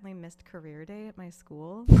accidentally missed career day at my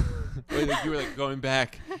school. Like you were like going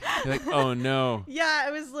back. You're like, oh no. Yeah,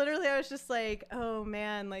 I was just like, oh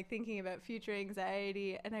man, like thinking about future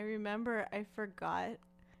anxiety. And I remember I forgot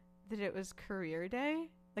that it was career day.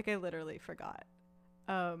 Like I literally forgot.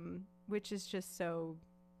 Which is just so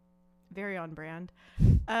very on brand.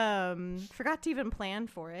 Forgot to even plan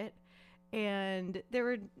for it. And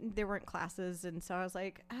there weren't classes, and so I was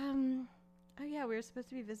like, oh yeah, we were supposed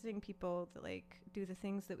to be visiting people that like do the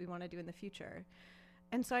things that we want to do in the future.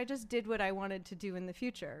 And so I just did what I wanted to do in the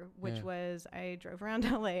future, which was I drove around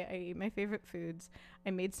LA, I ate my favorite foods,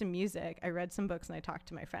 I made some music, I read some books, and I talked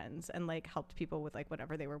to my friends and like helped people with like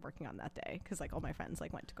whatever they were working on that day, because like all my friends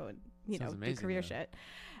like went to go and do career shit.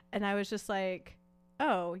 And I was just like,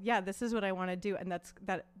 oh yeah, this is what I want to do, and that's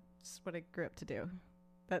what I grew up to do.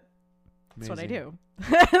 That's what I do.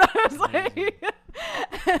 I was like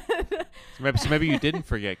so maybe you didn't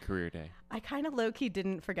forget career day. I kind of low-key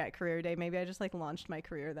didn't forget career day. Maybe I just like launched my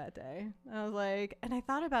career that day. I was like, and I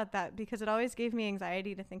thought about that because it always gave me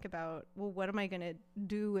anxiety to think about, well, what am I going to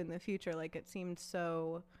do in the future? Like it seemed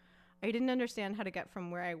so, I didn't understand how to get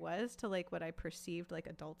from where I was to like what I perceived like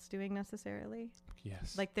adults doing necessarily.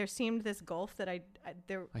 Yes. Like there seemed this gulf that I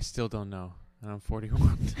still don't know. And I'm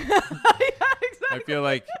 41. Yeah, exactly. I feel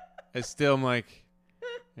like I'm like,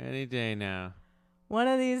 any day now. One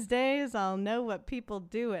of these days, I'll know what people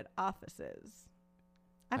do at offices.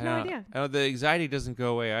 I have no idea. The anxiety doesn't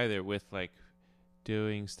go away either with like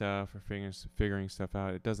doing stuff or figuring stuff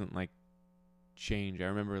out. It doesn't like change. I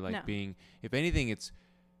remember like being, if anything, it's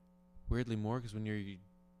weirdly more because when you're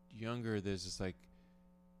younger, there's this like,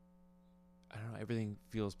 I don't know, everything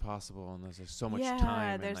feels possible and there's like so much time.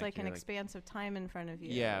 Yeah, there's like an expanse of time in front of you.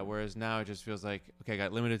 Yeah, whereas now it just feels like, okay, I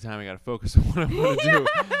got limited time. I got to focus on what I want to do.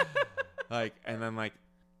 Like, and then like,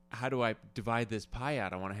 how do I divide this pie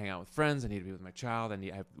out? I want to hang out with friends. I need to be with my child.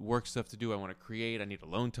 I have work stuff to do. I want to create. I need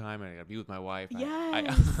alone time. I got to be with my wife.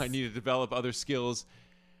 Yes. I need to develop other skills.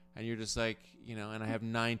 And you're just like, and I have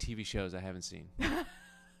 9 TV shows I haven't seen.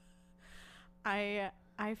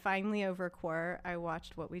 I finally, over Quar, I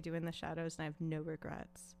watched What We Do in the Shadows, and I have no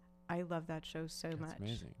regrets. I love that show so much. That's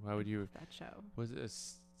amazing. Why would you? That show. Was it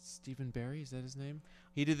Stephen Barry? Is that his name?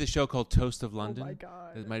 He did the show called Toast of London. Oh my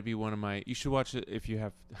God. It might be one of my. You should watch it if you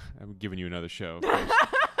have. I'm giving you another show.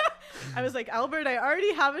 I was like, Albert, I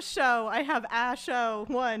already have a show. I have a show.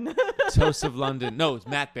 One. Toast of London. No, it's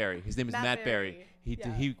Matt Berry. His name is Matt Berry.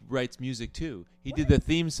 He writes music too. He did the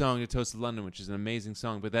theme song to Toast of London, which is an amazing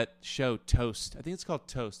song. But that show, Toast, I think it's called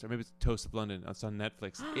Toast, or maybe it's Toast of London. It's on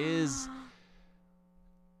Netflix. Is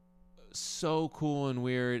so cool and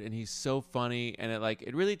weird, and he's so funny, and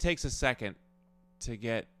it really takes a second to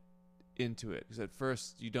get into it because at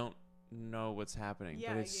first you don't know what's happening.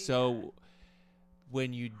 Yeah, but it's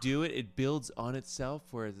when you do it, it builds on itself,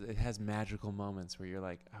 where it has magical moments where you're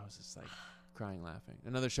like, I was just like crying, laughing.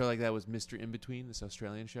 Another show like that was Mr. In Between, this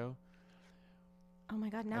Australian show. Oh my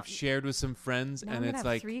God! Now I've shared with some friends, and it's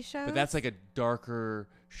like 3 shows? But that's like a darker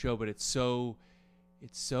show, but it's so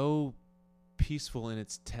peaceful in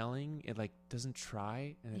its telling. It like doesn't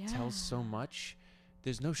try, and it tells so much.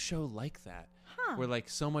 There's no show like that where like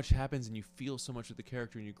so much happens and you feel so much with the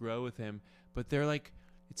character and you grow with him, but they're like,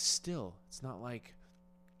 it's still, it's not like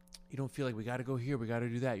you don't feel like we got to go here, we got to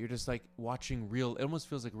do that. You're just like watching real, it almost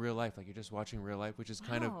feels like real life. Like you're just watching real life, which is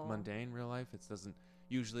kind of mundane real life. It doesn't,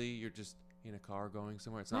 usually you're just in a car going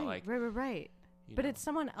somewhere. It's not like. Right. But it's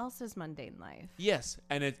someone else's mundane life. Yes.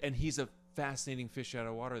 And he's a fascinating fish out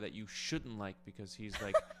of water that you shouldn't like because he's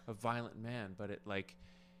like a violent man, but it like.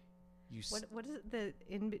 What is it? The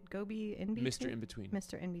Gobi in between? Mr. In Between.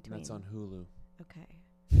 Mr. In Between. That's on Hulu.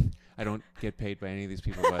 Okay. I don't get paid by any of these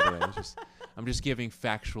people, by the way. I'm just giving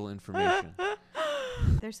factual information.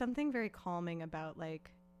 There's something very calming about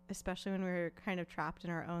like, especially when we're kind of trapped in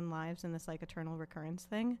our own lives in this like eternal recurrence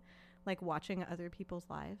thing, like watching other people's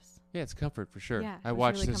lives. Yeah, it's comfort for sure. Yeah, I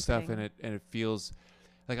watch really this stuff and it feels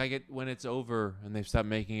like I get when it's over and they've stopped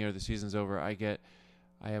making it or the season's over.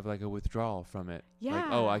 I have like a withdrawal from it. Yeah. Like,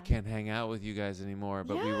 oh, I can't hang out with you guys anymore.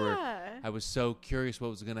 But I was so curious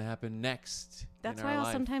what was going to happen next. That's why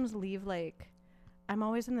I'll sometimes leave like, I'm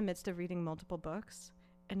always in the midst of reading multiple books.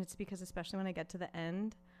 And it's because especially when I get to the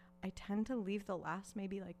end, I tend to leave the last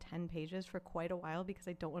maybe like 10 pages for quite a while because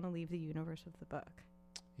I don't want to leave the universe of the book.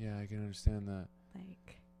 Yeah, I can understand that.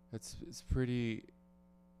 Like. It's pretty,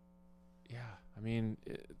 yeah. I mean,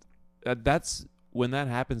 that's. When that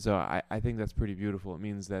happens, though, I think that's pretty beautiful. It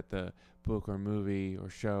means that the book or movie or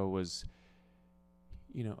show was,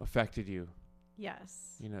 affected you.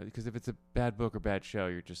 Yes. Because if it's a bad book or bad show,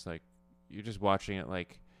 you're just watching it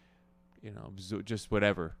like, just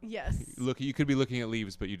whatever. Yes. You could be looking at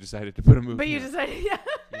leaves, but you decided to put a movie. But you decided, yeah.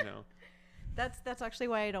 That's actually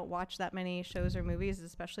why I don't watch that many shows or movies,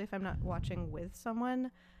 especially if I'm not watching with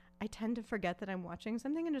someone. I tend to forget that I'm watching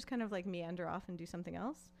something and just kind of like meander off and do something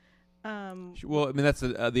else. Well, I mean, that's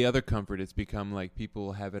the other comfort. It's become like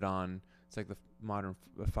people have it on. It's like the modern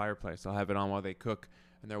fireplace. They'll have it on while they cook,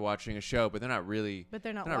 and they're watching a show, but they're not really. But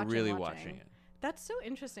they're not really watching it. That's so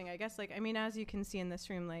interesting. I guess, like, I mean, as you can see in this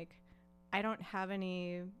room, like, I don't have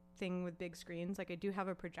anything with big screens. Like, I do have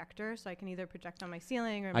a projector, so I can either project on my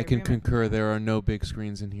ceiling or. I can concur. There are no big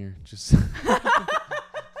screens in here. Just.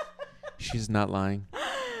 She's not lying.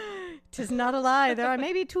 'Tis not a lie. There are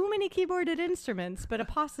maybe too many keyboarded instruments, but a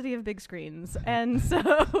paucity of big screens. And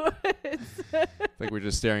so it's like we're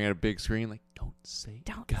just staring at a big screen like, don't say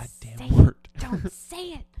goddamn word. Don't say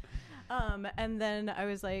it. And then I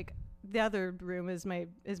was like, the other room is my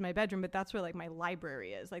bedroom, but that's where like my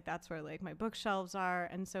library is. Like that's where like my bookshelves are.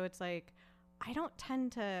 And so it's like, I don't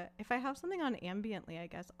tend to, if I have something on ambiently, I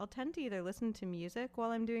guess I'll tend to either listen to music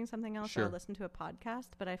while I'm doing something else or I'll listen to a podcast.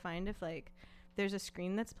 But I find if like, there's a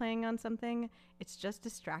screen that's playing on something, it's just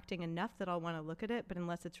distracting enough that I'll want to look at it. But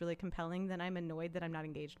unless it's really compelling, then I'm annoyed that I'm not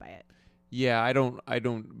engaged by it. Yeah, I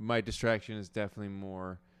don't, my distraction is definitely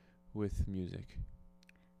more with music.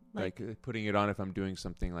 Like putting it on if I'm doing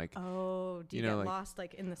something like. Oh, do you get lost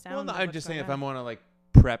like in the sound? Well, no, I'm just saying if I'm on a like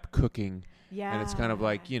prep cooking. Yeah. And it's kind of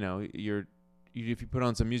like, if you put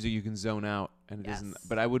on some music, you can zone out and it doesn't,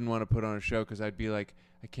 but I wouldn't want to put on a show because I'd be like,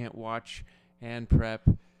 I can't watch and prep.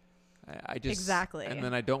 I just exactly, and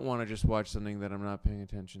then I don't want to just watch something that I'm not paying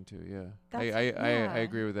attention to. Yeah, I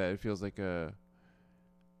agree with that. It feels like a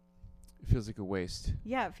waste.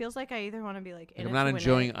 Yeah, it feels like I either want to be like I'm not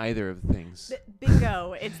enjoying either of the things.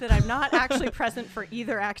 Bingo! It's that I'm not actually present for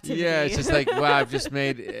either activity. Yeah, it's just like wow, I just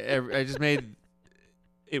made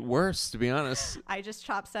it worse. To be honest, I just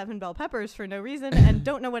chopped 7 bell peppers for no reason and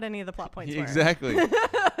don't know what any of the plot points were. Exactly, and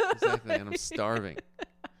I'm starving.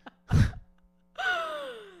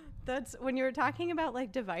 That's when you were talking about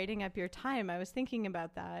like dividing up your time. I was thinking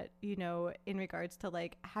about that, in regards to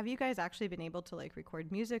like, have you guys actually been able to like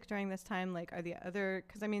record music during this time? Like, are the other,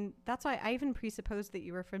 because I mean, that's why I even presupposed that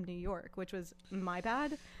you were from New York, which was my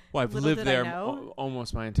bad. Well, I've lived there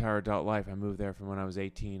almost my entire adult life. I moved there from when I was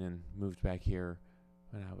 18 and moved back here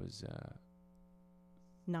when I was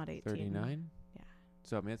not 18. 39. Yeah.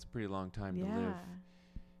 So I mean, it's a pretty long time to live.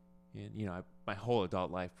 And my whole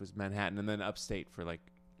adult life was Manhattan and then upstate for like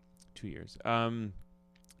 2 years.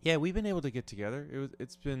 Yeah, we've been able to get together.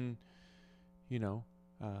 It's been,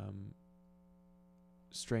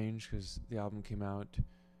 strange because the album came out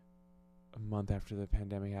a month after the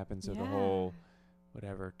pandemic happened. So the whole,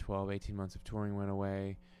 12, 18 months of touring went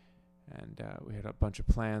away, and we had a bunch of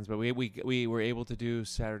plans. But we were able to do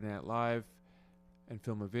Saturday Night Live and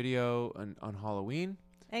film a video on Halloween.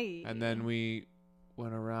 Hey. And then we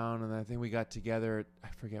went around, and I think we got together. I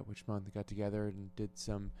forget which month we got together and did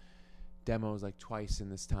some demos like twice in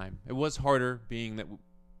this time. It was harder being that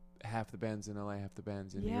half the band's in LA, half the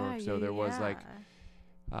band's in New York. So there was like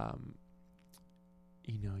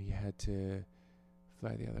you had to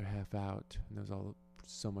fly the other half out, and there was all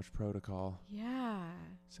so much protocol. Yeah.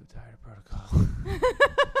 So tired of protocol.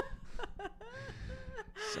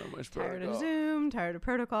 So much protocol. Tired of Zoom, tired of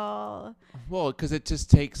protocol. Well, because it just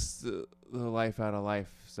takes the life out of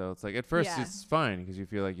life. So it's like at first it's fine because you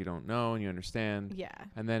feel like you don't know and you understand. Yeah.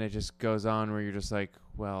 And then it just goes on where you're just like,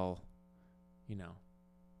 well,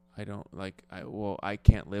 I don't I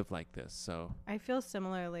can't live like this. So I feel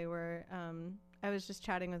similarly where I was just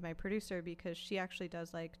chatting with my producer because she actually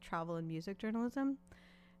does like travel and music journalism.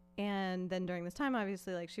 And then during this time,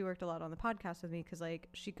 obviously, like she worked a lot on the podcast with me because like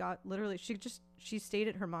she stayed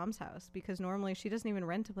at her mom's house because normally she doesn't even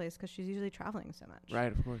rent a place because she's usually traveling so much.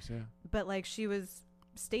 Right, of course, yeah. But like she was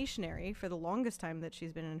stationary for the longest time that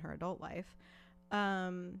she's been in her adult life.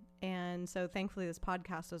 And so thankfully this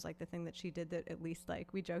podcast was like the thing that she did that at least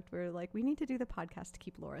like we joked, we were like, we need to do the podcast to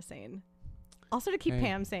keep Laura sane. Also to keep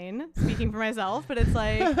Pam sane, speaking for myself, but it's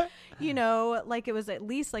like, like it was at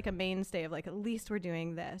least like a mainstay of like, at least we're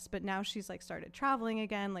doing this. But now she's like started traveling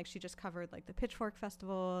again. Like she just covered like the Pitchfork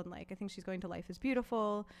Festival. And like, I think she's going to Life is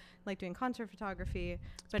Beautiful, like doing concert photography.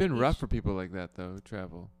 It's been rough for people like that though,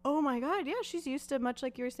 travel. Oh my God. Yeah. She's used to, much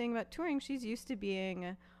like you were saying about touring, she's used to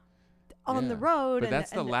being on the road. But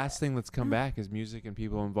that's the last thing that's come back is music and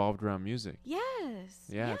people involved around music. Yes.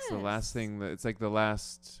 Yeah. It's the last thing it's like the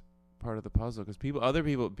last part of the puzzle because people have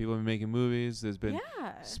been making movies. There's been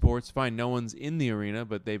sports. Fine, no one's in the arena,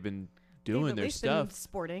 but they've been doing their stuff. Been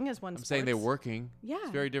sporting as one. I'm saying they're working. Yeah, it's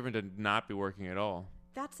very different to not be working at all.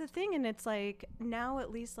 That's the thing, and it's like now at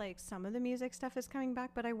least like some of the music stuff is coming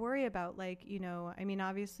back, but I worry about like I mean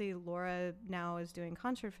obviously Laura now is doing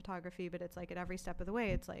concert photography, but it's like at every step of the way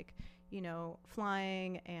it's like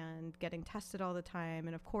flying and getting tested all the time,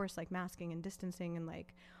 and of course like masking and distancing and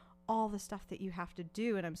like all the stuff that you have to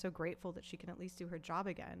do. And I'm so grateful that she can at least do her job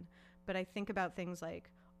again. But I think about things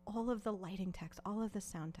like all of the lighting techs, all of the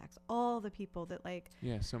sound techs, all the people that like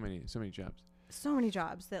so many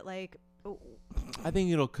jobs that like I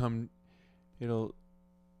think it'll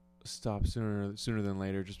stop sooner than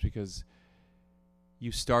later just because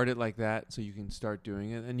you start it like that so you can start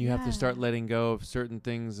doing it, and you have to start letting go of certain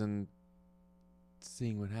things and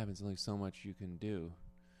seeing what happens. Only so much you can do.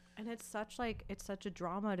 And it's such a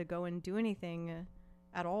drama to go and do anything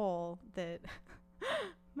at all that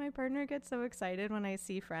my partner gets so excited when I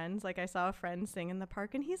see friends. Like I saw a friend sing in the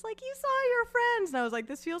park and he's like, you saw your friends. And I was like,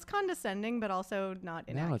 this feels condescending, but also not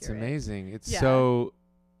inaccurate. No, it's amazing. It's so,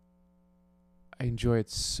 I enjoy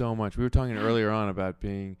it so much. We were talking earlier on about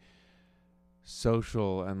being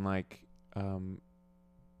social and like, I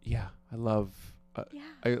love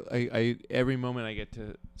I every moment I get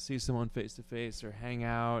to see someone face to face or hang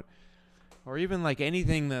out or even like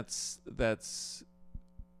anything that's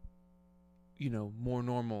more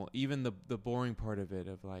normal, even the boring part of it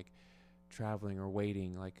of like traveling or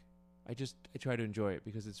waiting, like I try to enjoy it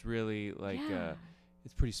because it's really like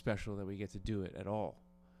it's pretty special that we get to do it at all,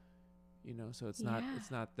 so it's not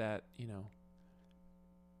that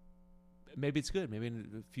maybe it's good. Maybe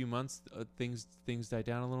in a few months things die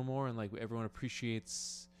down a little more, and like everyone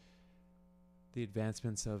appreciates the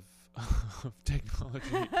advancements of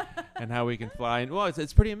technology and how we can fly. And well,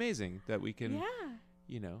 it's pretty amazing that we can,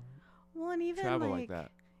 well, and even travel like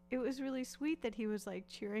that. It was really sweet that he was like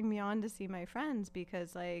cheering me on to see my friends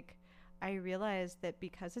because like I realized that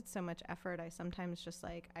because it's so much effort, I sometimes just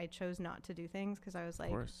like I chose not to do things because I was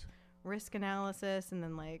like risk analysis and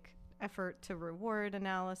then like effort to reward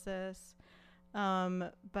analysis.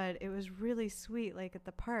 But it was really sweet, like at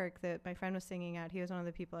the park that my friend was singing at. He was one of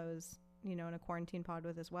the people I was, in a quarantine pod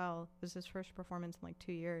with as well. It was his first performance in like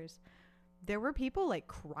 2 years. There were people like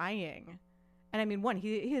crying. And I mean,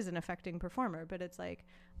 he is an affecting performer, but it's like,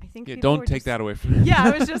 I think don't take that away from him. Yeah,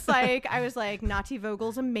 I was like, Nati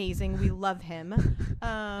Vogel's amazing. We love him.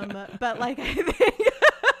 But like, I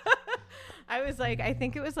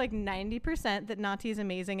think it was like 90% that Nati's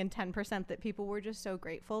amazing and 10% that people were just so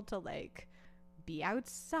grateful to like be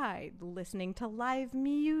outside listening to live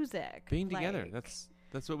music. Being together.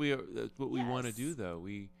 That's what we want to do though.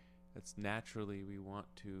 That's naturally we want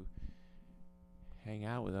to hang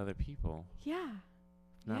out with other people. Yeah.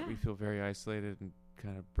 We feel very isolated and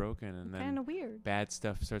kind of broken, and then kind of weird. Bad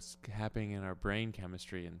stuff starts happening in our brain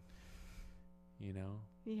chemistry, and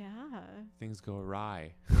things go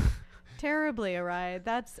awry. Terribly awry.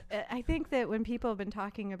 I think that when people have been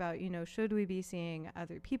talking about, should we be seeing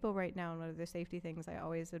other people right now and what are the safety things, I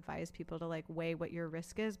always advise people to like weigh what your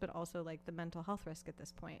risk is, but also like the mental health risk at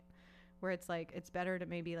this point, where it's like it's better to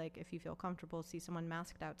maybe like if you feel comfortable see someone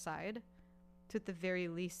masked outside to at the very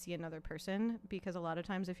least see another person, because a lot of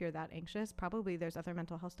times if you're that anxious, probably there's other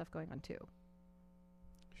mental health stuff going on too.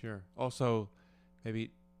 Sure. Also,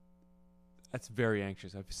 maybe that's very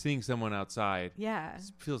anxious. I'm seeing someone outside. Yeah.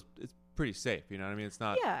 It's pretty safe. You know what I mean? It's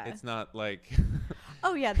not. Yeah. It's not like.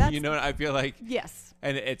 Oh yeah, that's. You know, I feel like. Yes.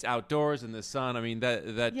 And it's outdoors in the sun. I mean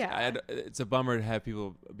that. Yeah. It's a bummer to have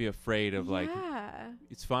people be afraid of like.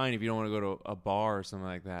 It's fine if you don't want to go to a bar or something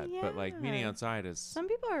like that. But like meeting outside is. Some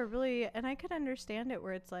people are really, and I could understand it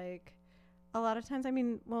where it's like, a lot of times. I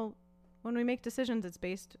mean, well, when we make decisions, it's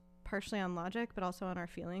based partially on logic, but also on our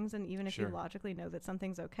feelings. And even if you logically know that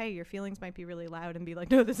something's okay, your feelings might be really loud and be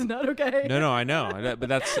like, no, this is not okay. No, I know. But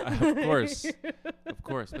that's, of course. Of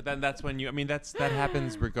course. But then that's when that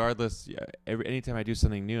happens regardless. Anytime I do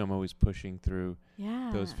something new, I'm always pushing through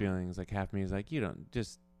those feelings. Like half me is like,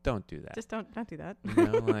 don't do that. Just don't do that. You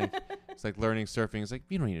know, like it's like learning surfing. It's like,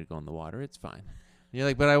 you don't need to go in the water. It's fine. And you're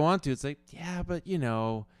like, but I want to. It's like, yeah, but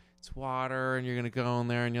it's water and you're going to go in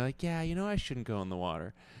there and you're like, yeah, I shouldn't go in the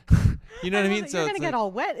water. You know what I mean? So you're going to get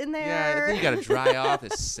all wet in there. Yeah, then you got to dry off the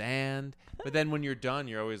sand. But then when you're done,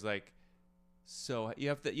 you're always like, so you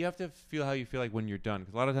have to feel how you feel like when you're done.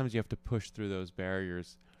 Because a lot of times you have to push through those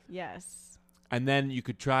barriers. Yes. And then you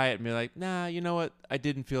could try it and be like, nah, you know what? I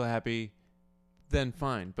didn't feel happy. Then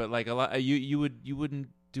fine. But like a lot, you wouldn't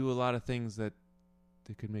do a lot of things that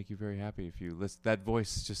could make you very happy if you listen. That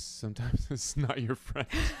voice just sometimes is not your friend.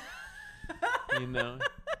 You know?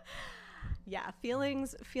 Yeah,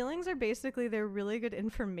 feelings are basically, they're really good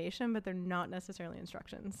information, but they're not necessarily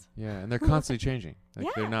instructions. Yeah, and they're constantly changing.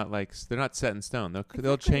 Like they're not set in stone.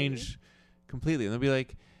 They'll change completely, and they'll be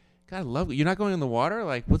like, God, lovely. You're not going in the water?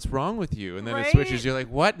 Like, what's wrong with you? And then it switches. You're like,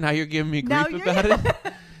 what? Now you're giving me grief about it?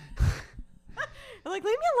 I'm like,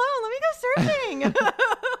 leave me alone. Let me go surfing.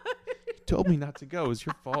 You told me not to go. It was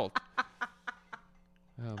your fault.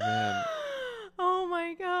 Oh, man. Oh,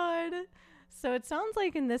 my God. So it sounds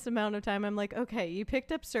like in this amount of time, I'm like, okay, you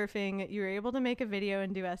picked up surfing. You were able to make a video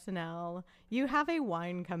and do SNL. You have a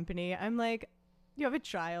wine company. I'm like, you have a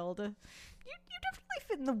child. You definitely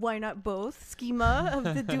fit in the why not both schema of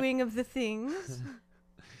the doing of the things.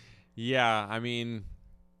 Yeah, I mean,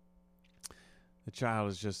 the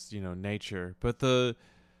child is just, nature. But the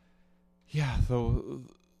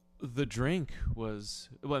drink was,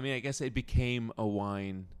 well, I mean, I guess it became a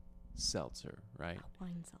wine seltzer, right? A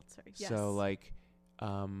wine seltzer, yes. So like,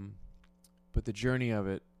 but the journey of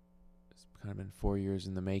it has kind of been 4 years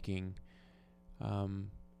in the making,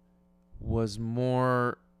 was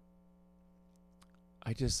more,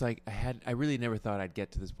 I really never thought I'd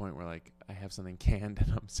get to this point where like I have something canned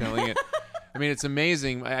and I'm selling it. I mean, it's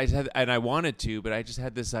amazing. I wanted to, but I just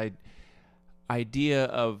had this idea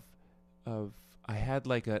of I had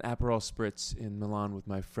like an Aperol Spritz in Milan with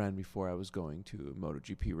my friend before I was going to a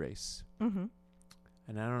MotoGP race. Mm-hmm.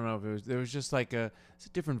 And I don't know if there was just like it's a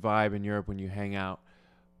different vibe in Europe when you hang out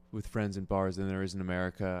with friends in bars than there is in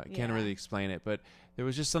America. I can't really explain it, but there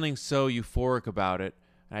was just something so euphoric about it.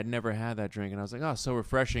 I'd never had that drink, and I was like, oh, so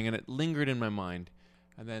refreshing, and it lingered in my mind.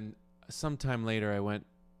 And then sometime later, I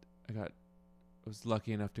was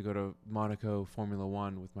lucky enough to go to Monaco Formula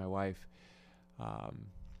One with my wife.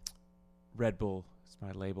 Red Bull is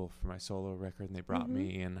my label for my solo record, and they brought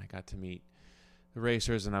me, and I got to meet the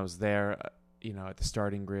racers, and I was there, at the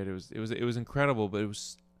starting grid. It was incredible, but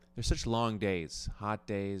there's such long days, hot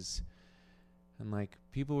days, and like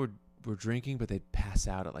people were drinking, but they'd pass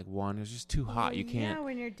out at like 1. It was just too hot. You can't. Yeah,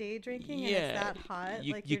 when you're day drinking and it's that hot,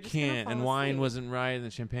 you you're just can't. And wine wasn't right, and the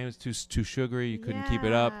champagne was too sugary. You couldn't keep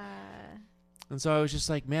it up. And so I was just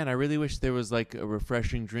like, man, I really wish there was like a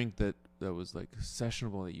refreshing drink that was like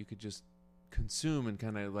sessionable that you could just consume and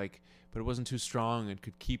kind of like, but it wasn't too strong and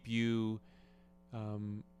could keep you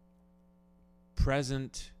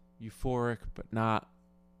present, euphoric, but not,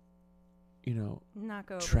 not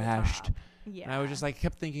go trashed. Yeah. And I was just like,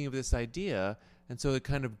 kept thinking of this idea, and so it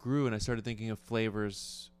kind of grew, and I started thinking of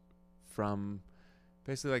flavors from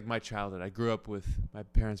basically like my childhood. I grew up with my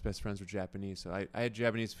parents' best friends were Japanese, so I had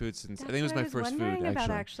Japanese food since I think it was my first food.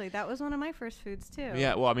 Actually, that was one of my first foods too.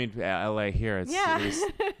 Yeah, well, I mean, LA here, it was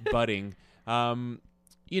budding, and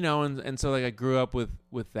so like I grew up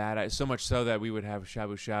with that. So much so that we would have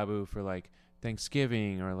shabu shabu for like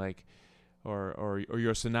Thanksgiving, or like, or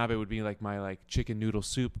Yoshinabe would be like my like chicken noodle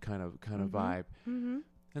soup kind of vibe. Mm-hmm.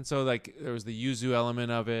 And so like there was the yuzu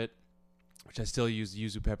element of it, which I still use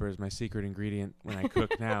yuzu pepper as my secret ingredient when I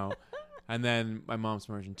cook now. And then my mom's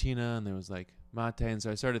from Argentina, and there was like mate. And so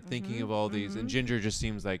I started thinking of all these, and ginger just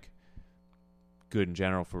seems like good in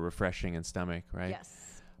general for refreshing and stomach, right?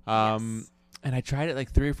 Yes. And I tried it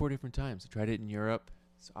like 3 or 4 different times. I tried it in Europe.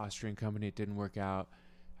 It's an Austrian company. It didn't work out.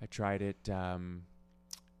 I tried it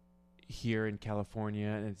here in California,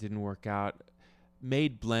 and it didn't work out.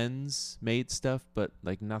 made blends, made stuff, but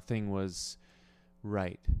like nothing was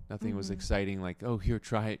right. Nothing was exciting. Like, oh, here,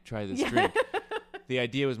 try this drink. The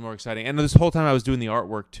idea was more exciting. And this whole time I was doing the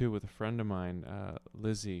artwork too with a friend of mine,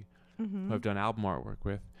 Lizzie, who I've done album artwork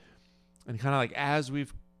with. And kind of like as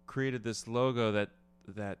we've created this logo that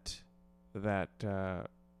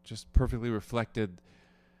just perfectly reflected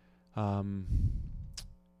a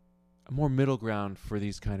more middle ground for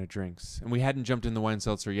these kind of drinks. And we hadn't jumped in the wine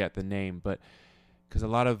seltzer yet, the name, but because a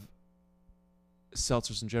lot of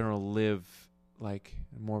seltzers in general live like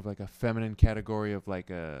more of like a feminine category of like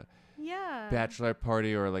a bachelor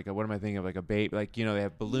party, or like what am I thinking of, like a babe, like, you know, they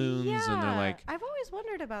have balloons and they're like, I've always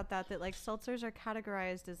wondered about that like seltzers are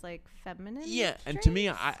categorized as like feminine and to me,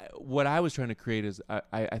 what I was trying to create is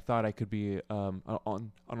I thought I could be an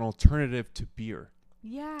alternative to beer.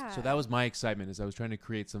 So that was my excitement, is I was trying to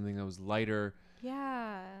create something that was lighter,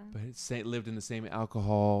 but it lived in the same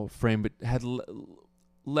alcohol frame, but had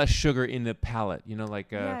less sugar in the palate, you know, like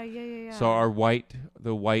so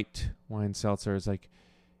the white wine seltzer is like,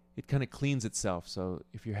 it kind of cleans itself. So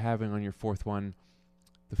if you're having on your fourth one,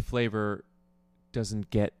 the flavor doesn't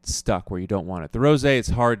get stuck where you don't want it. The rosé, it's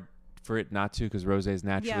hard for it not to, because rosé is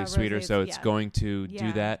naturally sweeter, so it's going to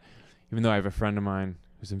do that. Even though I have a friend of mine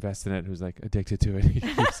who's invested in it, who's like addicted to it. He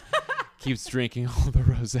keeps drinking all the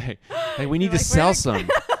rosé. Like, we need to sell some.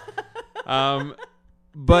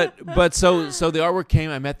 But so the artwork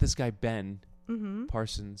came. I met this guy Ben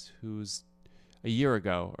Parsons, who's a year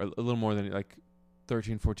ago, or a little more than like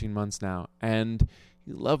 13, 14 months now, and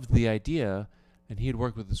he loved the idea. And he had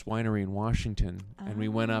worked with this winery in Washington, and we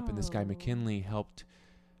went up, and this guy McKinley helped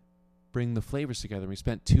bring the flavors together. We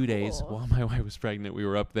spent 2 days while my wife was pregnant. We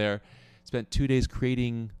were up there, spent 2 days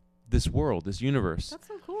creating this world, this universe. That's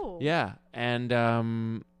so cool. Yeah, and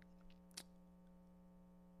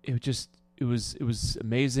it was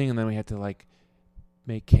amazing. And then we had to like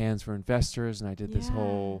make cans for investors, and I did this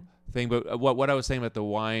whole thing. But what I was saying about the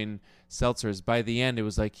wine seltzers, by the end, it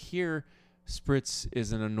was like, here, spritz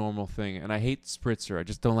isn't a normal thing, and I hate spritzer. I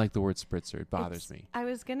just don't like the word spritzer. It bothers me. I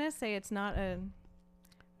was gonna say it's not an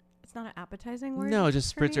appetizing word. No,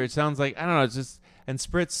 just spritzer. Me. It sounds like, I don't know. It's just, and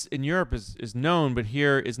spritz in Europe is known, but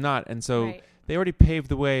here is not, and so they already paved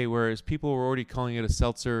the way. Whereas people were already calling it a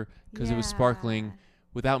seltzer because it was sparkling,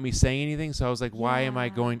 without me saying anything. So I was like, why am I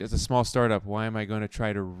going to, as a small startup, why am I going to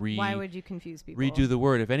try to why would you confuse people? Redo the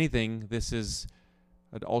word? If anything, this is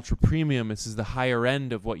an ultra premium. This is the higher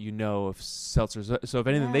end of what you know of seltzers. So if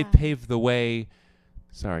anything, they've paved the way.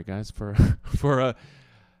 Sorry guys, for a,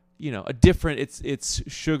 you know, a different, it's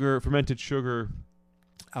sugar, fermented sugar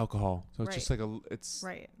alcohol. So it's just like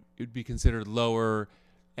it would be considered lower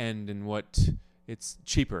end, and what it's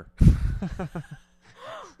cheaper.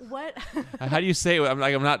 What? How do you say it? I'm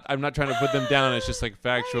not trying to put them down. It's just like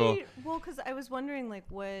factual. Well, because I was wondering, like,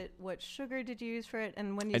 what sugar did you use for it,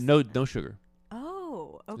 and when you no sugar.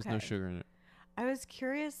 Oh, okay. There's no sugar in it. I was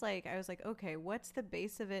curious, like, I was like, okay, what's the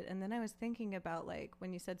base of it? And then I was thinking about, like,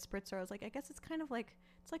 when you said spritzer, I was like, I guess it's kind of like,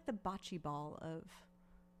 it's like the bocce ball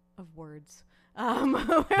of words.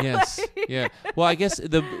 Yes. Yeah. Well, I guess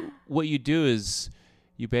what you do is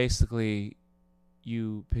you basically,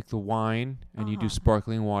 you pick the wine and you do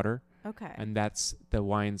sparkling water. Okay. And that's the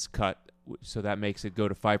wine's cut. So that makes it go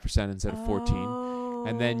to 5% instead of 14.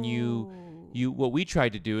 And then you what we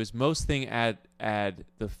tried to do is, most thing add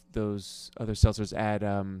those other seltzers add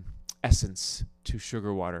essence to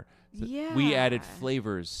sugar water. So we added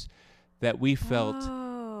flavors that we felt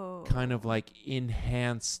kind of like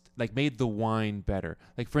enhanced, like made the wine better.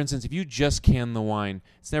 Like, for instance, if you just can the wine,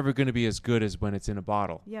 it's never going to be as good as when it's in a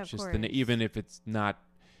bottle. Yeah, it's just even if it's not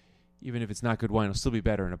good wine, it'll still be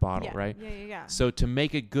better in a bottle, right? Yeah. So to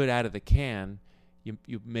make it good out of the can, you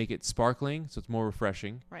make it sparkling, so it's more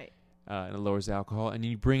refreshing. Right. And it lowers the alcohol, and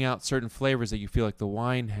you bring out certain flavors that you feel like the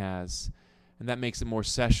wine has, and that makes it more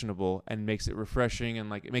sessionable and makes it refreshing, and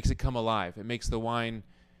like it makes it come alive. It makes the wine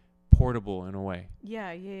portable in a way.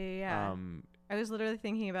 Yeah. I was literally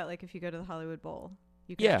thinking about, like, if you go to the Hollywood Bowl,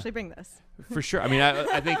 you can actually bring this. For sure. I mean,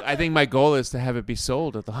 I think my goal is to have it be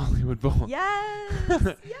sold at the Hollywood Bowl.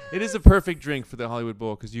 Yes. It is a perfect drink for the Hollywood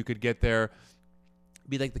Bowl, because you could get there,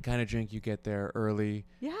 be like the kind of drink you get there early.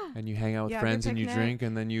 Yeah. And you hang out with friends and you drink,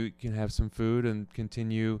 and then you can have some food and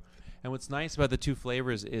continue. And what's nice about the two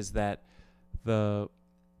flavors is that if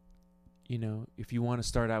you want to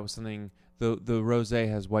start out with something, the rosé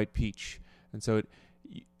has white peach, and so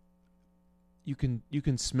you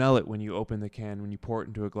can smell it when you open the can, when you pour it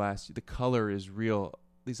into a glass. The color is real.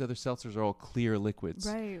 These other seltzers are all clear liquids.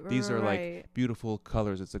 Right. These are like beautiful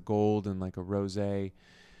colors. It's a gold and like a rosé.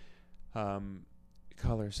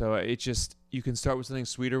 color. So it just, you can start with something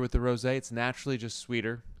sweeter with the rosé. It's naturally just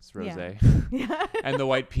sweeter. It's rosé. Yeah. And the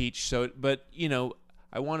white peach. So, but you know,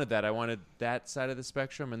 I wanted that. I wanted that side of the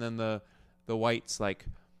spectrum, and then the white's like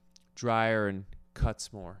drier and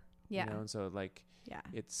cuts more. Yeah. You know, and so like Yeah.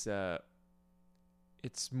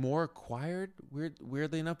 it's more acquired,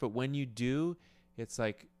 weirdly enough, but when you do, it's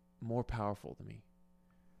like more powerful to me.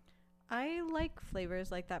 I like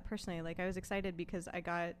flavors like that personally. Like I was excited because I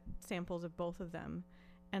got samples of both of them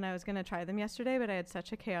and I was going to try them yesterday, but I had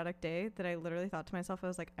such a chaotic day that I literally thought to myself, I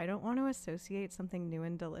was like, I don't want to associate something new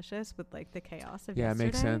and delicious with like the chaos of yesterday. Yeah, it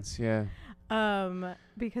makes sense. Yeah.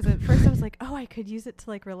 Because at first I was like, oh, I could use it to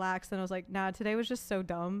like relax. Then I was like, nah, today was just so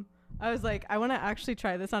dumb. I was like, I want to actually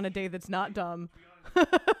try this on a day that's not dumb.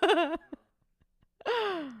 I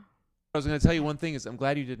was going to tell you one thing is I'm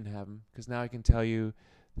glad you didn't have them, because now I can tell you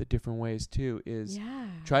the different ways too. Is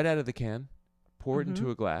try it out of the can, pour it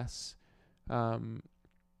into a glass,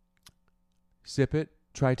 sip it,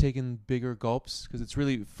 try taking bigger gulps, because it's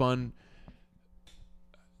really fun.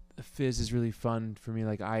 The fizz is really fun for me.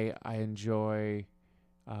 Like I enjoy,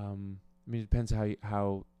 I mean, it depends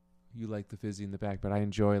how you like the fizzy in the back, but I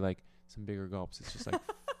enjoy like some bigger gulps. It's just like,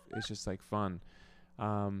 it's just like fun.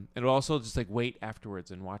 And also just like wait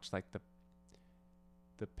afterwards and watch like the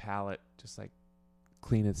palate just like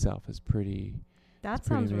clean itself is pretty. That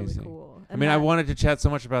sounds amazing. really cool. I mean, I wanted to chat so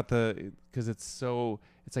much about because it's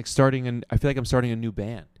like starting I feel like I'm starting a new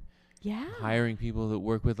band. Yeah. Hiring people that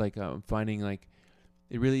work with like, finding like,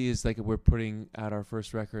 it really is like we're putting out our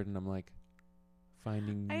first record and I'm like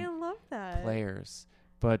finding I love that. players.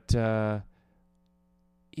 But, yeah,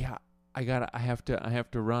 I have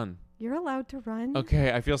to run. You're allowed to run.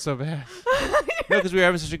 Okay, I feel so bad. No, because we were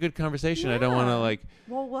having such a good conversation. Yeah. I don't want to like.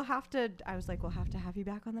 Well, we'll have to have you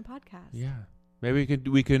back on the podcast. Yeah, maybe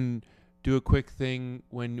we can do a quick thing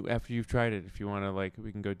after you've tried it. If you want to, like,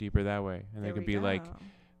 we can go deeper that way, and There it could we be like go.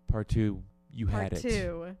 part 2. You had it. Part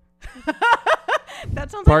 2.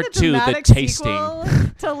 That sounds Part like the 2, the dramatic tasting. sequel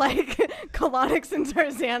to like Colonics and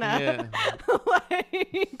Tarzana. Yeah.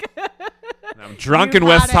 Like, I'm drunk You in had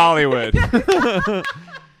West it. Hollywood.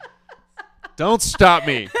 Don't stop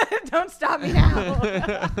me. don't stop me now.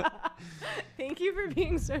 Thank you for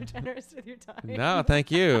being so generous with your time. No, thank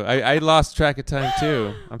you. I lost track of time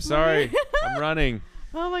too. I'm sorry. I'm running.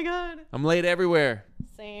 Oh my God. I'm late everywhere.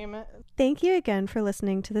 Same. Thank you again for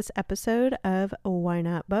listening to this episode of Why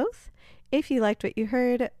Not Both. If you liked what you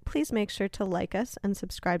heard, please make sure to like us and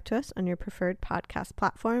subscribe to us on your preferred podcast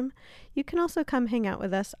platform. You can also come hang out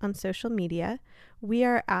with us on social media. We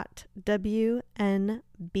are at WNB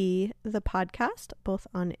the podcast, both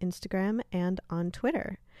on Instagram and on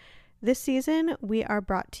Twitter. This season, we are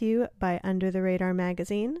brought to you by Under the Radar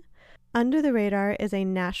magazine. Under the Radar is a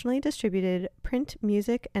nationally distributed print,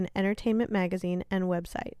 music, and entertainment magazine and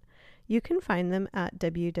website. You can find them at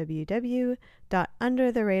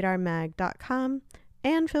www.undertheradarmag.com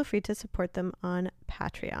and feel free to support them on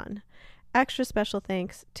Patreon. Extra special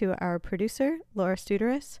thanks to our producer, Laura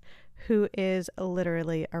Studeris, who is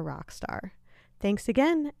literally a rock star. Thanks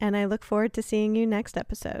again, and I look forward to seeing you next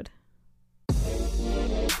episode.